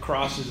 The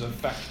cross is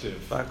effective.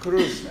 La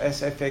cruz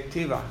es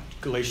efectiva.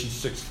 Galatians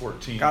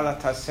 6:14.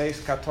 Gálatas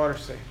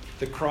 6:14.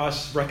 The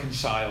cross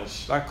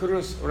reconciles. La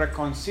cruz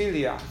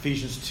reconcilia.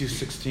 Ephesians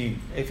 2:16.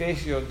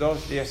 Efesios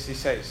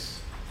 2:16.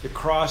 The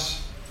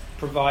cross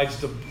provides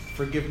the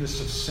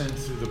forgiveness of sin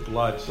through the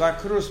blood. La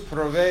cruz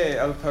provee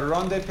el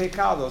perdón de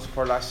pecados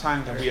por la And we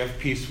sangre. have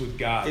peace with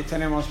Y God.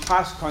 tenemos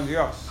paz con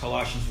Dios.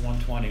 Colossians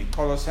 1:20.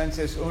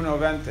 Colosenses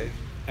 1:20.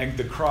 And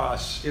the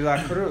cross Y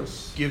la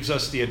cruz gives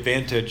us the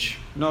advantage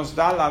nos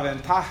da la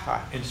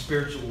ventaja in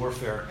spiritual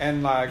warfare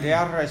en la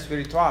guerra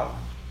espiritual.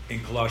 in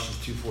Colossians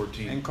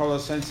 2:14. En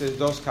Colosenses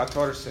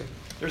 2:14.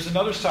 There's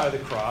another side of the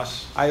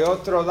cross. Hay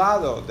otro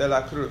lado de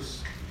la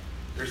cruz.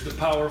 There's the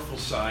powerful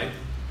side,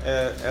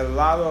 El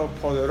lado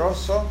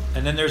poderoso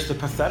and then there's the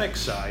pathetic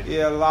side. y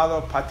el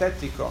lado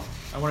patético.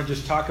 I want to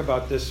just talk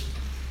about this.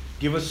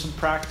 Give us some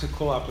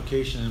practical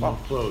application and we'll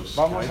close.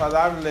 Vamos okay? a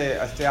darle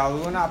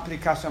alguna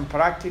aplicación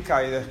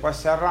práctica y después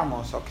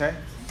cerramos, ¿ok?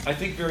 I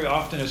think very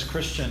often as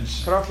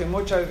Christians, Creo que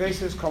muchas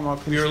veces como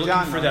we are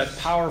looking for that cristianos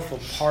powerful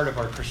part of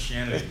our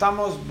Christianity.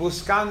 estamos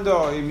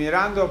buscando y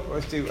mirando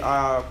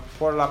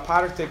por la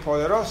parte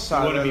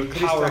poderosa We want to del be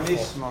powerful.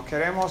 cristianismo.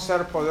 Queremos ser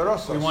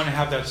poderosos. We want to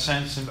have that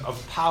sense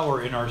of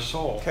power in our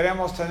soul.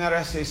 Queremos tener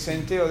ese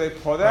sentido de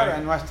poder Right.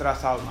 en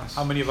nuestras almas.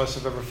 How many of us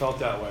have ever felt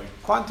that way?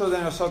 ¿Cuántos de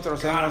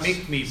nosotros God, hemos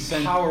make me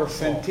powerful.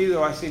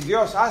 sentido así?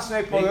 Dios,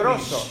 hazme Make me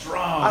poderoso,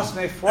 strong.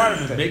 hazme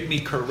fuerte, Make me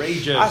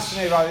courageous.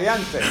 hazme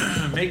valiente,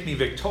 Make me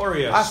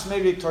victorious.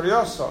 hazme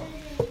victorioso,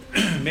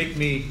 Make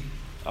me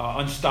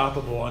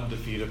unstoppable,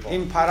 undefeatable.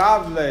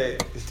 imparable,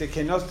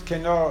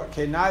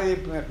 que nadie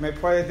me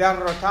puede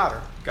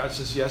derrotar. God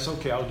says, yes,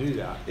 okay, I'll do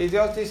that. Y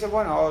Dios dice,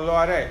 bueno, lo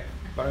haré,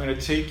 But I'm going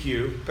to take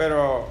you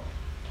pero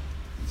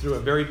through a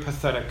very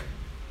pathetic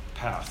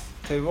path.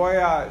 te voy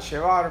a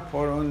llevar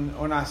por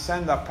una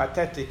senda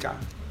patética,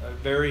 A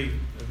very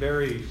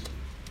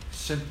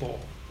simple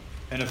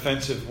and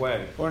offensive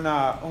way.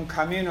 un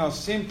camino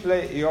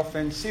simple y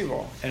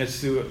ofensivo, And it's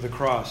through the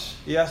cross.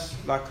 y es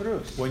la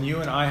cruz. When you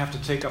and I have to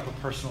take up a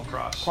personal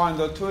cross.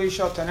 Cuando tú y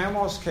yo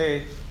tenemos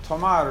que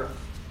tomar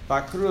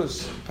la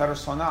cruz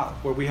personal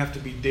where we have to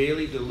be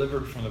daily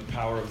delivered from the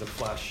power of the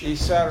flesh. y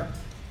ser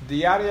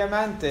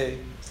diariamente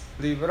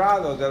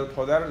librado del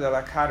poder de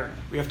la carne.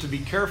 We have to be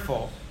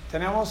careful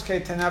Tenemos que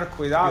tener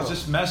cuidado because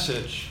this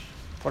message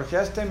porque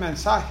este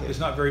mensaje is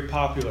not very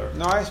popular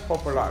no es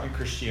popular in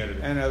Christianity,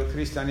 en el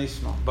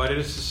cristianismo, but it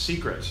is the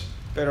secret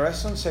pero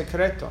es un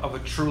secreto of a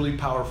truly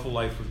powerful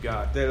life with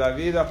God. de la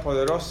vida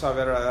poderosa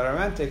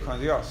verdaderamente con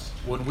Dios.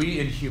 When we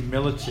in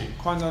humility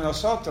Cuando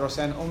nosotros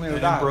en and in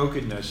humildad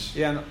brokenness,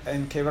 y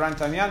en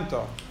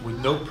quebrantamiento, with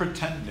no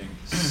pretending,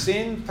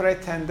 sin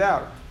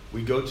pretender,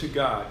 we go to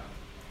God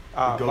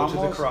we go to the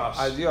vamos cross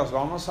a Dios,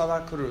 vamos a la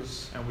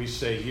cruz and we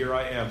say, here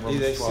I am, y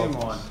Romans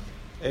decimos,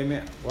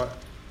 12:1.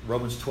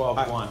 Romans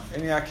 12:1.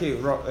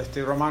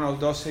 Aquí, Romanos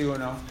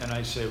 12:1, And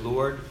I say,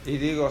 Lord, y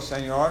digo,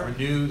 Señor,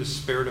 renew the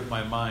spirit of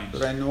my mind.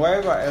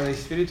 renueva el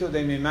espíritu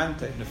de mi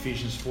mente. In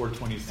Ephesians En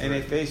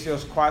 4:23.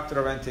 Efesios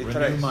 4:23,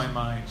 Renew my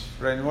mind.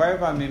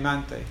 renueva mi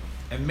mente.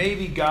 And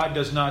maybe God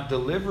does not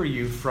deliver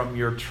you from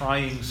your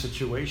trying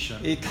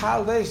situation. Y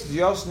tal vez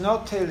Dios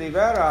no te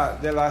libera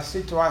de la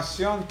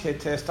situación que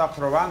te está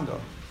probando.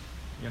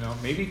 You know,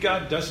 maybe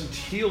God doesn't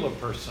heal a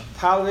person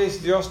Tal vez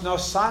Dios no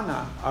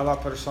sana a la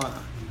persona.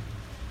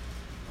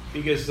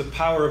 because the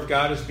power of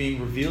God is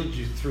being revealed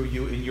through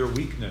you in your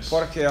weakness.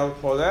 Porque el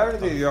poder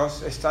de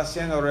Dios está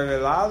siendo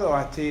revelado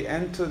a ti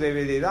en tu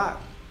debilidad.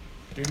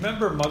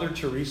 Remember Mother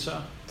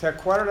Teresa? ¿Te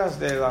acuerdas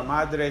de la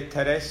Madre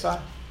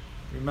Teresa,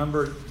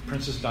 Remember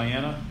Princess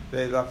Diana?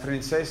 de la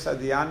princesa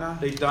Diana?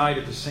 They died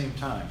at the same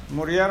time.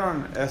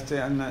 Murieron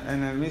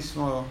en el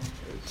mismo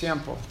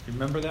tiempo.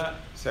 Remember that?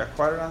 ¿Se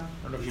acuerdan?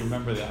 I don't know if you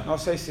remember that. No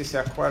sé si se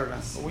acuerdan.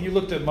 But when you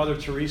looked at Mother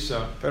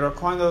Teresa, Pero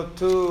cuando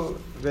tú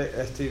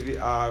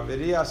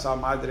verías a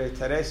Madre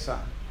Teresa,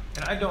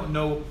 and I don't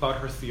know about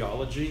her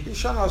theology, y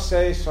yo no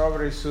sé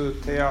sobre su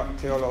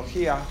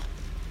teología,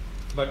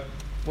 but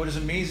what is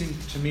amazing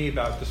to me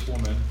about this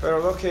woman, pero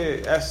lo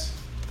que es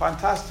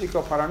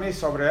fantástico para mí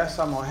sobre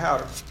esa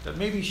mujer, that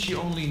maybe she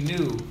only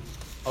knew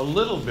a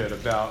little bit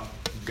about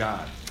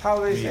God.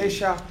 tal vez Maybe.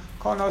 ella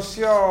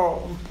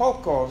conoció un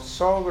poco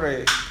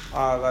sobre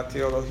la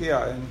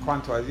teología en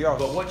cuanto a Dios,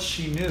 But what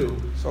she knew,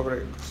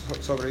 sobre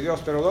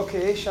Dios, pero lo que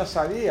ella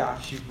sabía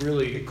she y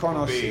really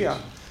conocía,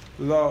 obeyed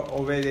lo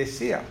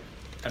obedecía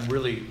and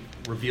really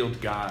revealed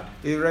God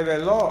y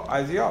reveló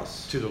a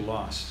Dios to the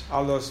lost.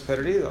 a los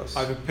perdidos.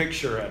 I have a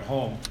picture at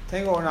home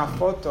Tengo una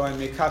foto en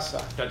mi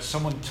casa that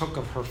someone took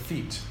of her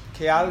feet.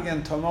 que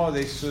alguien tomó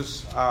de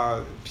sus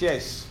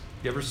pies.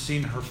 You ever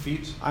seen her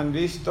feet? ¿Han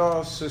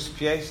visto sus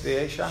pies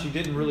de ella? She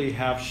didn't really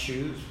have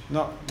shoes,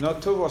 No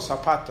tuvo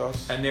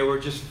zapatos and they were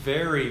just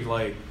very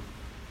ugly,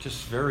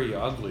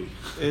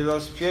 y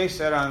los pies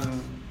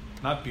eran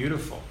not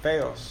beautiful.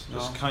 feos, ¿no?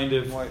 Just kind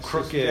of Sus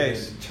crooked,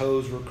 pies and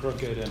toes were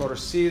crooked, and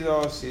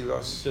torcidos y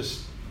los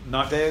just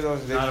not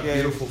dedos de a pie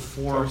beautiful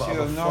form of a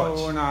torcidos, no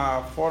foot.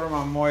 una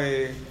forma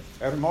muy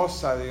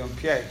hermosa de un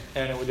pie.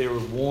 And they were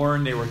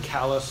worn, they were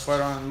calloused.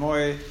 Fueron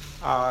muy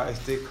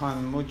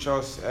con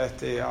muchos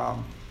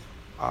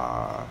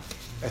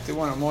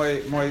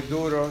muy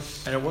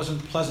duros And it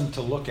wasn't pleasant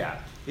to look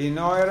at. y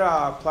no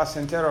era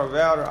placentero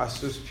ver a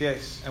sus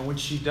pies. And when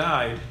she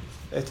died,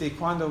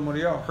 Cuando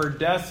murió, her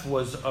death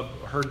was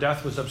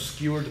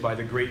obscured by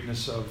the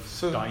greatness of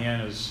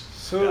Diana's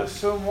death.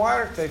 su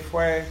muerte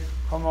fue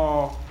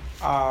como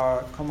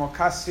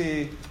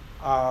casi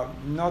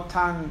no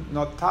tan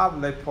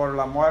notable por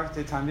la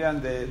muerte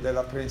también de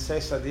la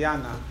princesa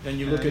Diana. Then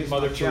you en look el at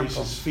Mother mismo tiempo.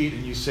 Teresa's feet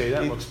and you say,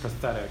 that Y- looks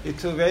pathetic. Y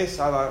tú ves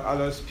a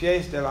los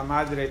pies de la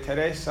Madre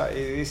Teresa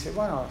y dices,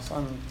 bueno,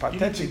 son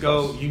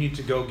patéticos. You need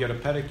to go get a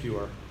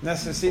pedicure.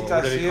 Necesitas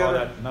What do they ir call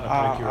that? Not a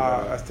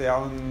pedicure, but a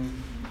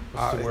un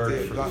what's the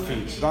word for the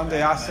feet? donde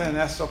hacen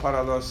eso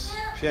para los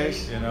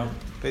pies, You know?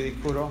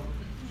 pedicuro.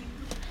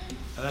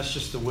 And that's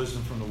just the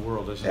wisdom from the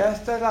world, isn't it?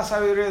 Esta es la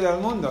sabiduría del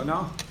mundo,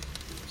 ¿no?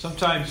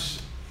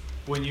 Sometimes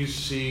when you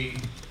see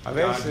A God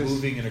veces,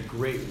 moving in a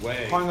great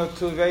way Cuando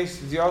tú ves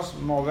Dios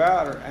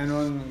mover en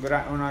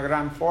una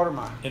gran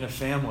forma, in a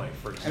family,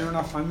 for en example,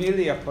 una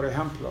familia, por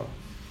ejemplo,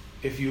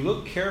 if you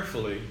look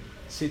carefully,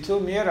 si tú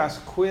miras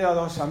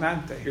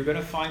cuidadosamente, you're going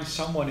to find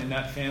someone in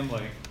that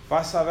family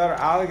vas a ver a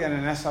alguien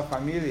en esa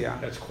familia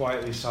that's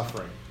quietly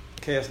suffering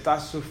que está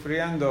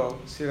sufriendo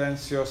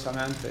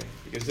silenciosamente,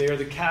 because they are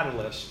the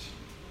catalyst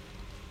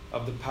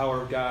of the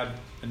power of God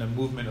and the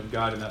movement of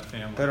God in that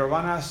family. pero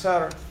van a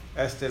ser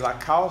la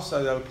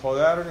causa del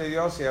poder de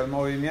Dios y el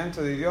movimiento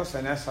de Dios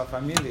en esa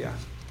familia.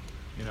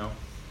 You know,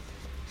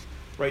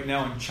 right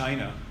now in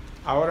China,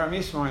 Ahora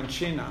mismo en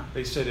China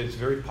they said it's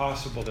very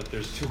possible that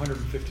there's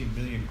 250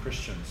 million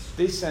Christians.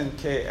 dicen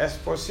que es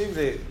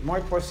posible,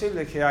 muy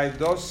posible que hay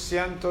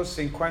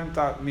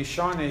 250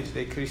 millones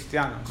de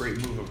cristianos.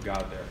 Great move of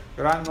God there.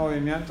 Gran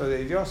movimiento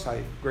de Dios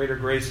ahí. Greater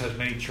Grace has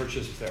many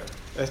churches there.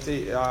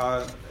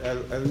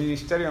 El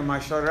Ministerio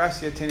Mayor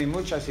Gracia tiene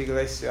muchas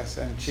iglesias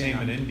en Same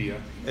China. in India.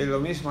 Y lo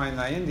mismo en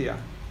la India.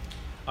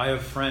 I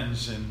have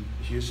friends in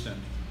Houston.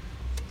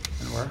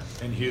 And where?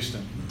 In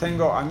Houston.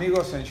 Tengo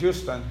amigos en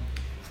Houston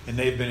And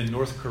they've been in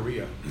North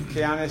Korea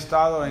que han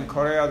estado en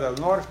Corea del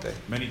Norte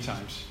many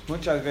times.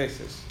 muchas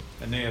veces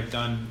And they have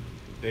done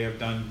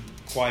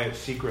quiet,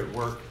 secret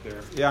work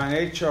there. y han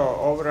hecho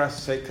obras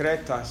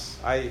secretas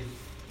ahí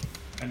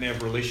And they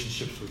have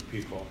relationships with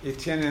people. y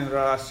tienen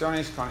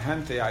relaciones con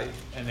gente ahí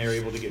And they're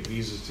able to get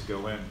visas to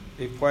go in.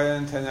 y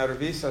pueden tener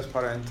visas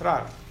para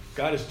entrar.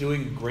 God is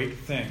doing a great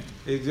thing,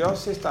 Y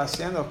Dios está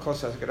haciendo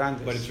cosas but it's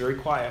grandes, very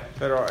quiet.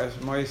 pero es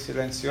muy And it's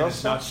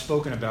silencioso. not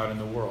spoken about in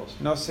the world.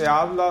 No se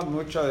habla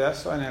mucho de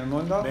eso en el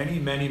mundo. Many,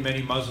 many,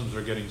 many Muslims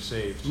are getting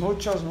saved.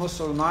 Muchos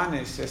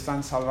musulmanes se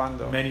están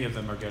salvando. Many of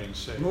them are getting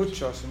saved.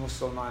 Muchos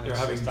musulmanes They're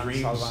se having están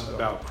dreams salvando.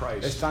 about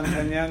Christ. Están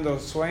teniendo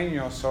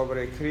sueños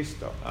sobre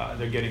Cristo.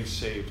 They're getting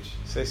saved.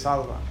 Se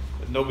salvan.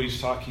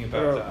 Nobody's talking about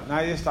Pero that.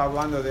 nadie está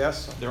hablando de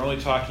eso. They're only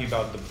talking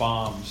about the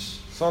bombs.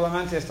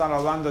 Solamente están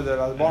hablando de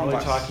las They're only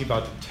bombas. talking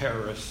about the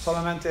terrorists.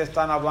 Solamente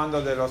están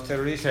hablando de los Okay,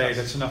 terroristas.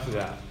 that's enough of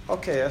that.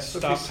 Ok, es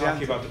Stop talking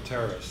suficiente. about the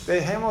terrorists.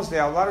 Dejemos de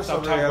hablar Stop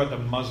sobre talking about el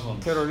the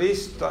Muslims.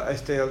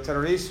 el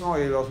terrorismo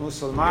y los Because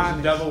the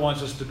musulmanes. devil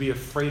wants us to be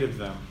afraid of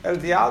them. El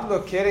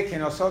diablo quiere que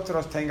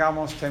nosotros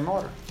tengamos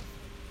temor.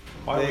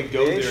 Why don't we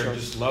go there and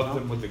just love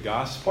them with the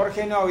gospel? ¿Por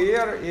qué no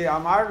ir y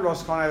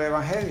amarlos con el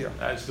evangelio?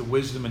 That's the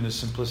wisdom and the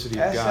simplicity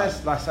of Esa God.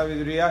 es la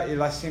sabiduría y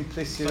la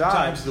simplicidad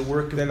Sometimes the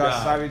work de of la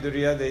God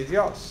sabiduría de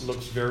Dios.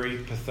 looks very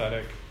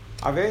pathetic.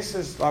 A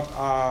veces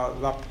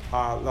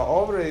la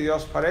obra de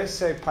Dios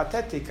parece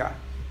patética,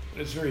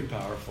 But it's very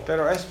powerful.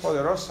 pero es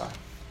poderosa.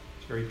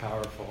 It's very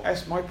powerful.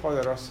 Es muy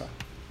poderosa.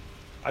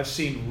 I've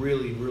seen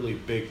really, really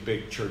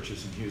big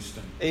churches in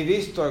Houston. He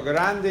visto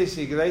grandes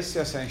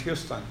iglesias en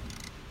Houston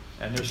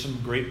And there's some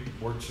great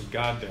works of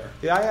God there.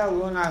 y hay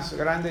algunas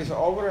grandes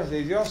obras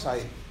de Dios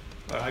ahí.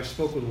 I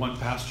spoke with one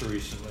pastor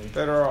recently,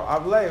 Pero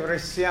hablé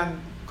recién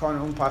con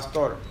un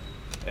pastor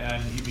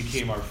and he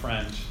became our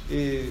friend.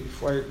 y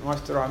fue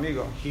nuestro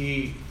amigo.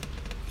 He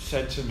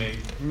said to me,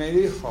 Me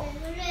dijo,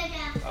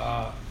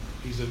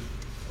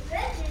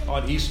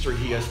 on Easter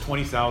he has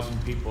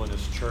 20,000 people in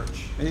his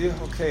church. me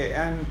dijo que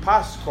en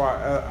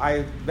Pascua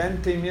hay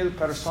 20,000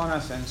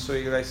 personas en su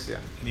iglesia.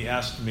 And he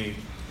asked me,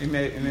 Y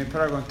me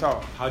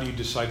preguntó, how do you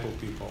disciple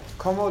people?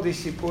 ¿cómo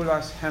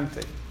discipulas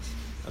gente?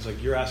 I was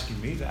like, you're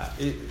asking me that.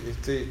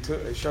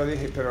 Yo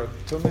dije, pero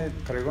tú me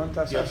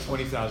preguntas You have eso.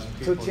 20,000 Tú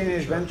people in your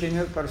tienes church.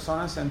 20,000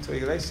 personas en tu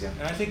iglesia.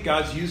 And I think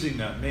God's using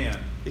that man.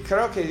 Y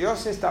creo que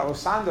Dios está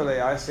usándole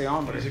a ese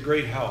hombre. He's a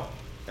great help.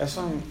 Es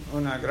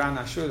una gran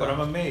But I'm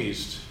ayuda.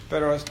 amazed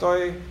Pero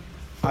estoy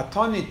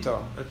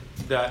atónito.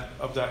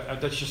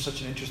 that's just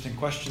such an interesting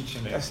question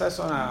to me. Esa es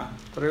una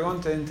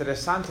pregunta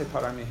interesante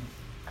para mí.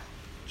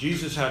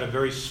 Jesus had a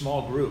very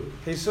small group.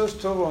 Jesús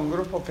tuvo un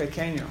grupo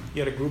pequeño, He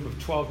had a group of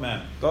 12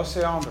 men.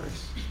 12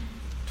 hombres.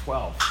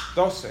 12.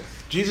 12.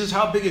 Jesus,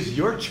 how big is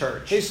your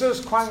church? Jesús,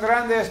 ¿cuán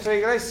grande es tu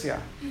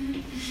iglesia?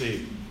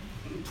 See,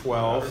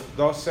 12.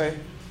 12.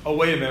 Oh,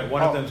 wait a minute.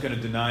 One of them's going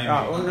to deny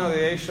me. Uno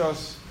de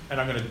ellos And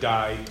I'm going to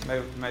die.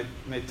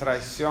 me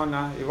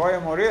traiciona y voy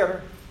a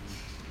morir.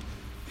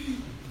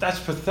 That's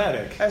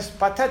pathetic. Es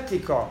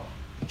patético.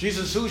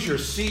 Jesus, who's your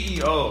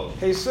CEO?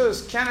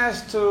 Jesús, ¿quién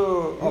es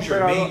tu Who's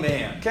your main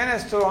man? ¿Quién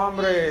es tu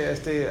hombre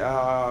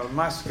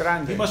más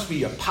grande? He must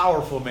be a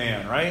powerful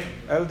man, right?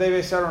 Él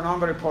debe ser un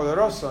hombre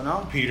poderoso,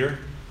 ¿no? Peter.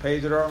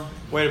 Pedro,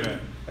 Wait a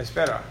minute.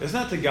 espera, Isn't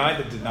that the guy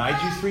that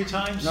denied you 3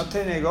 times? ¿no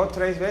te negó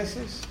 3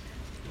 veces?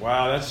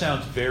 Wow, that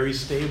sounds very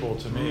stable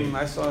to me.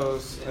 Eso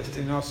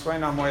no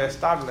suena muy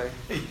estable.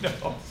 You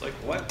know, it's like,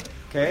 what? What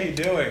are ¿Qué? you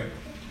doing?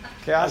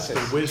 ¿Qué That's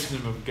haces? the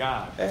wisdom of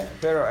God.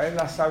 Pero es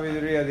la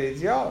sabiduría de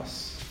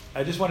Dios.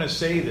 I just want to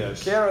say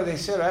this, Quiero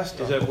decir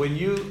esto. is that when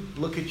you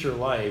look at your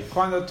life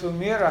Cuando tú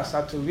miras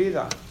a tu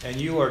vida and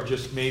you are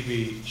just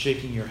maybe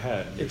shaking your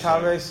head, y you're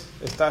tal saying, vez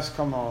estás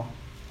como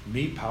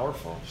me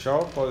powerful?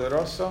 yo,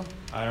 poderoso,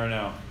 I don't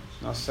know.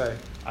 no sé.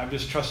 I'm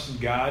just trusting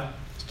God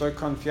Estoy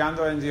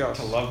confiando en Dios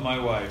to love my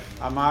wife,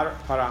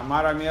 para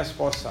amar a mi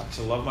esposa,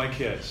 to love my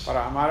kids.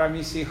 para amar a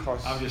mis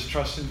hijos. I'm just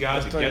trusting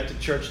God to Estoy- get to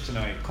church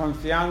tonight.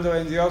 Confiando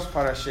en Dios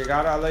para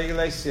llegar a la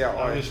iglesia I'm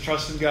hoy. just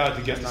trusting God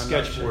to get the No, no,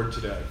 sketchboard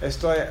today.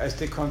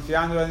 Estoy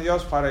confiando en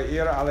Dios para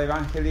ir al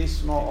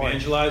evangelismo hoy.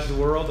 Evangelize the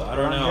world? I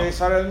don't know.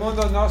 Evangelizar el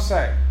mundo, no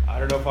sé. I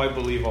don't know if I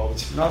believe all the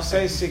time. No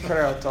sé si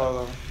creo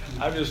todo.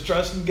 I'm just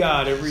trusting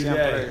God every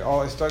Siempre. day.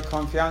 Estoy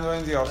confiando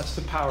en Dios That's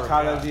the power of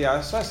cada God. día.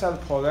 Eso es el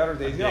poder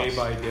de A Dios. day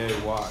by day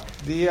walk.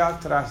 Día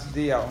tras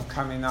día, un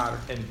caminar.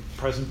 In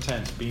present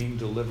tense, being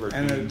delivered,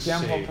 En el being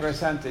tiempo saved.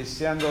 presente,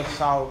 siendo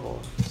salvo.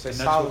 Se And that's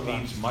what salva.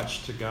 means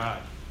much to God.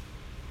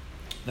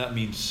 That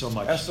means so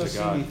much Eso to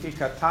God.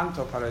 significa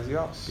tanto para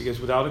Dios. Because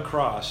without a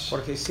cross,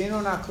 Porque sin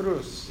una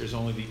cruz, there's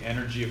only the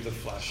energy of the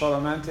flesh.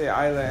 solamente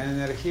hay la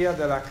energía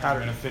de la I'm going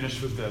carne. to finish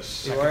with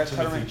this. Y voy a 2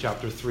 Timothy terminar-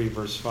 chapter 3,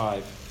 verse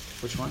 5.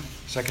 Which one?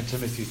 2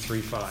 Timothy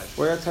 3:5.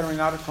 Voy a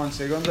terminar con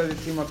 2 de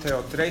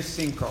Timoteo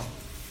 3:5.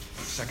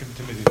 2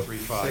 Timothy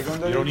 3:5.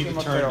 Segundo You de don't need to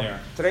turn Timoteo there.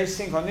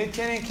 3:5. Ni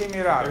tienen que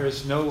mirar. There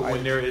is no,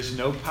 when there is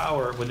no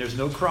power, when there's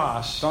no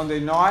cross, Donde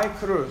no hay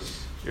cruz,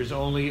 There's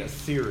only a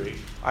theory,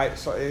 Hay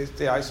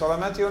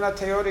solamente una and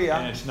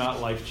teoría it's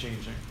not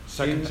life-changing.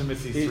 y, 2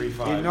 Timothy y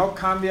 3:5. no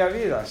cambia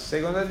vidas.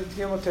 Segundo de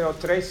Timoteo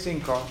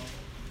 3:5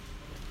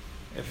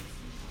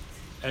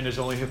 And there's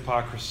only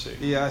hypocrisy.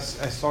 y hay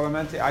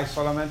solamente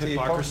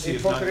Hypocrisy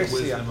is not the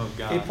hipocresía. wisdom of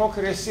God.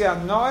 Hipocresía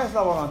no es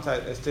la voluntad,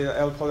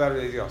 el poder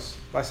de Dios,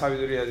 la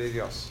sabiduría de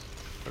Dios.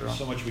 There's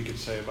so much we could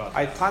say about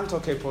Hay that. tanto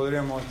que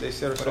podríamos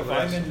decir But if sobre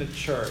I'm eso. in the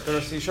church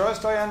Pero si yo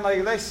estoy en la and I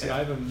iglesia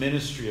have a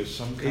ministry of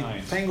some y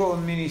kind, tengo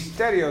un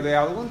ministerio de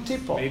algún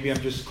tipo, maybe I'm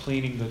just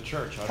cleaning the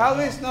church. I tal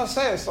don't vez know. no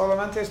sé,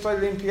 solamente estoy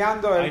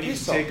limpiando I el need to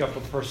piso. take up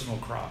a personal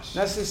cross.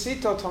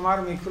 Necesito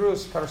tomar mi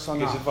cruz Because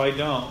personal. if I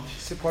don't,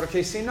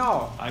 Porque si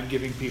no, I'm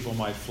giving people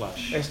my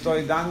flesh.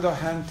 estoy dando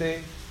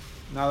gente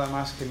nada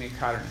más que mi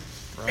carne.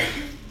 Right?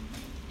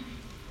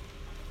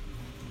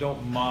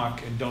 Don't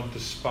mock and don't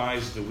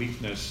despise the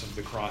weakness of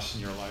the cross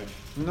in your life.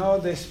 No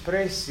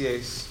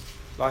desprecies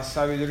la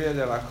sabiduría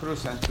de la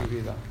cruz en tu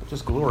vida,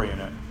 Just glory in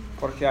it.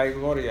 porque hay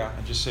gloria.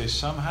 And just say,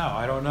 somehow,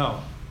 I don't know,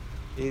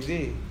 Y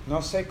di, no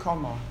sé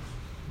cómo,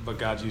 but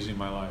God's using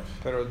my life.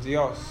 pero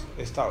Dios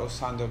está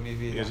usando mi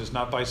vida. Because it's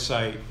not by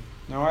sight,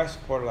 No es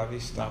por la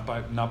vista,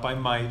 not by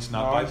might,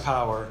 not No, by it's-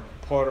 power,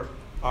 por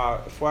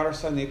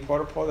fuerza ni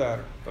por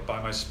poder, but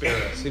by my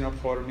spirit, sino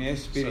por mi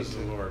says the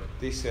espíritu, Lord.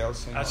 dice el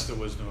Señor. That's the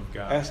wisdom of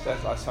God. Esta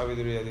es la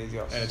sabiduría de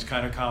Dios. And it's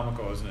kind of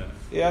comical, isn't it?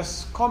 Y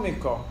es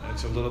cómico, And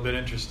it's a little bit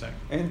interesting.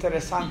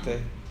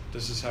 interesante.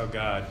 This is how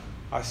God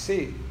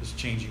Así is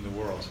changing the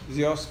world.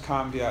 Dios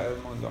cambia el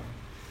mundo.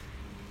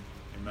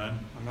 Amen?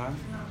 Amén.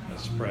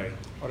 Let's pray.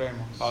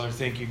 Oremos. Father,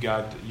 thank you,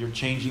 God, that you're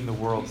changing the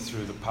world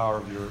through the power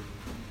of your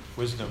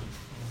wisdom.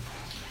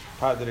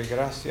 Padre,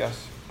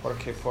 gracias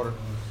porque por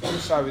tu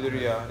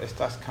sabiduría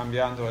estás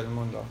cambiando el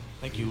mundo.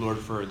 Thank you, Lord,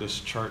 for this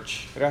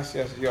church,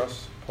 Gracias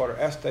Dios por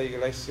esta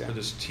iglesia, for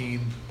this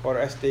team, por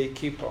este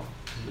equipo,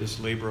 for this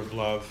labor of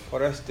love,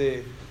 por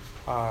este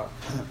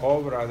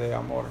obra de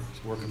amor,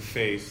 this work of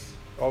faith.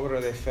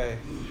 obra de fe.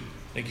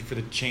 Thank you for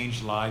the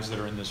changed lives that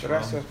are in this room.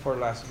 Gracias por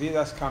las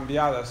vidas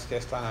cambiadas que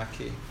están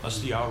aquí. Bless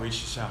the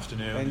outreach this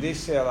afternoon,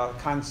 Bendice el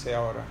alcance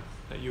ahora,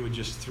 that you would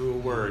just, through a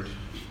word,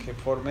 que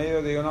por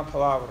medio de una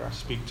palabra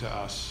speak to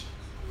us,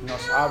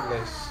 nos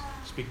hables,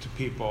 speak to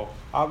people,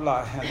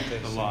 habla a gente,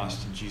 the Señor,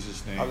 lost, in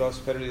Jesus' a name. los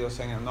perdidos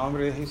en el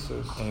nombre de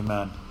Jesús.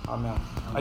 Amen. Amén.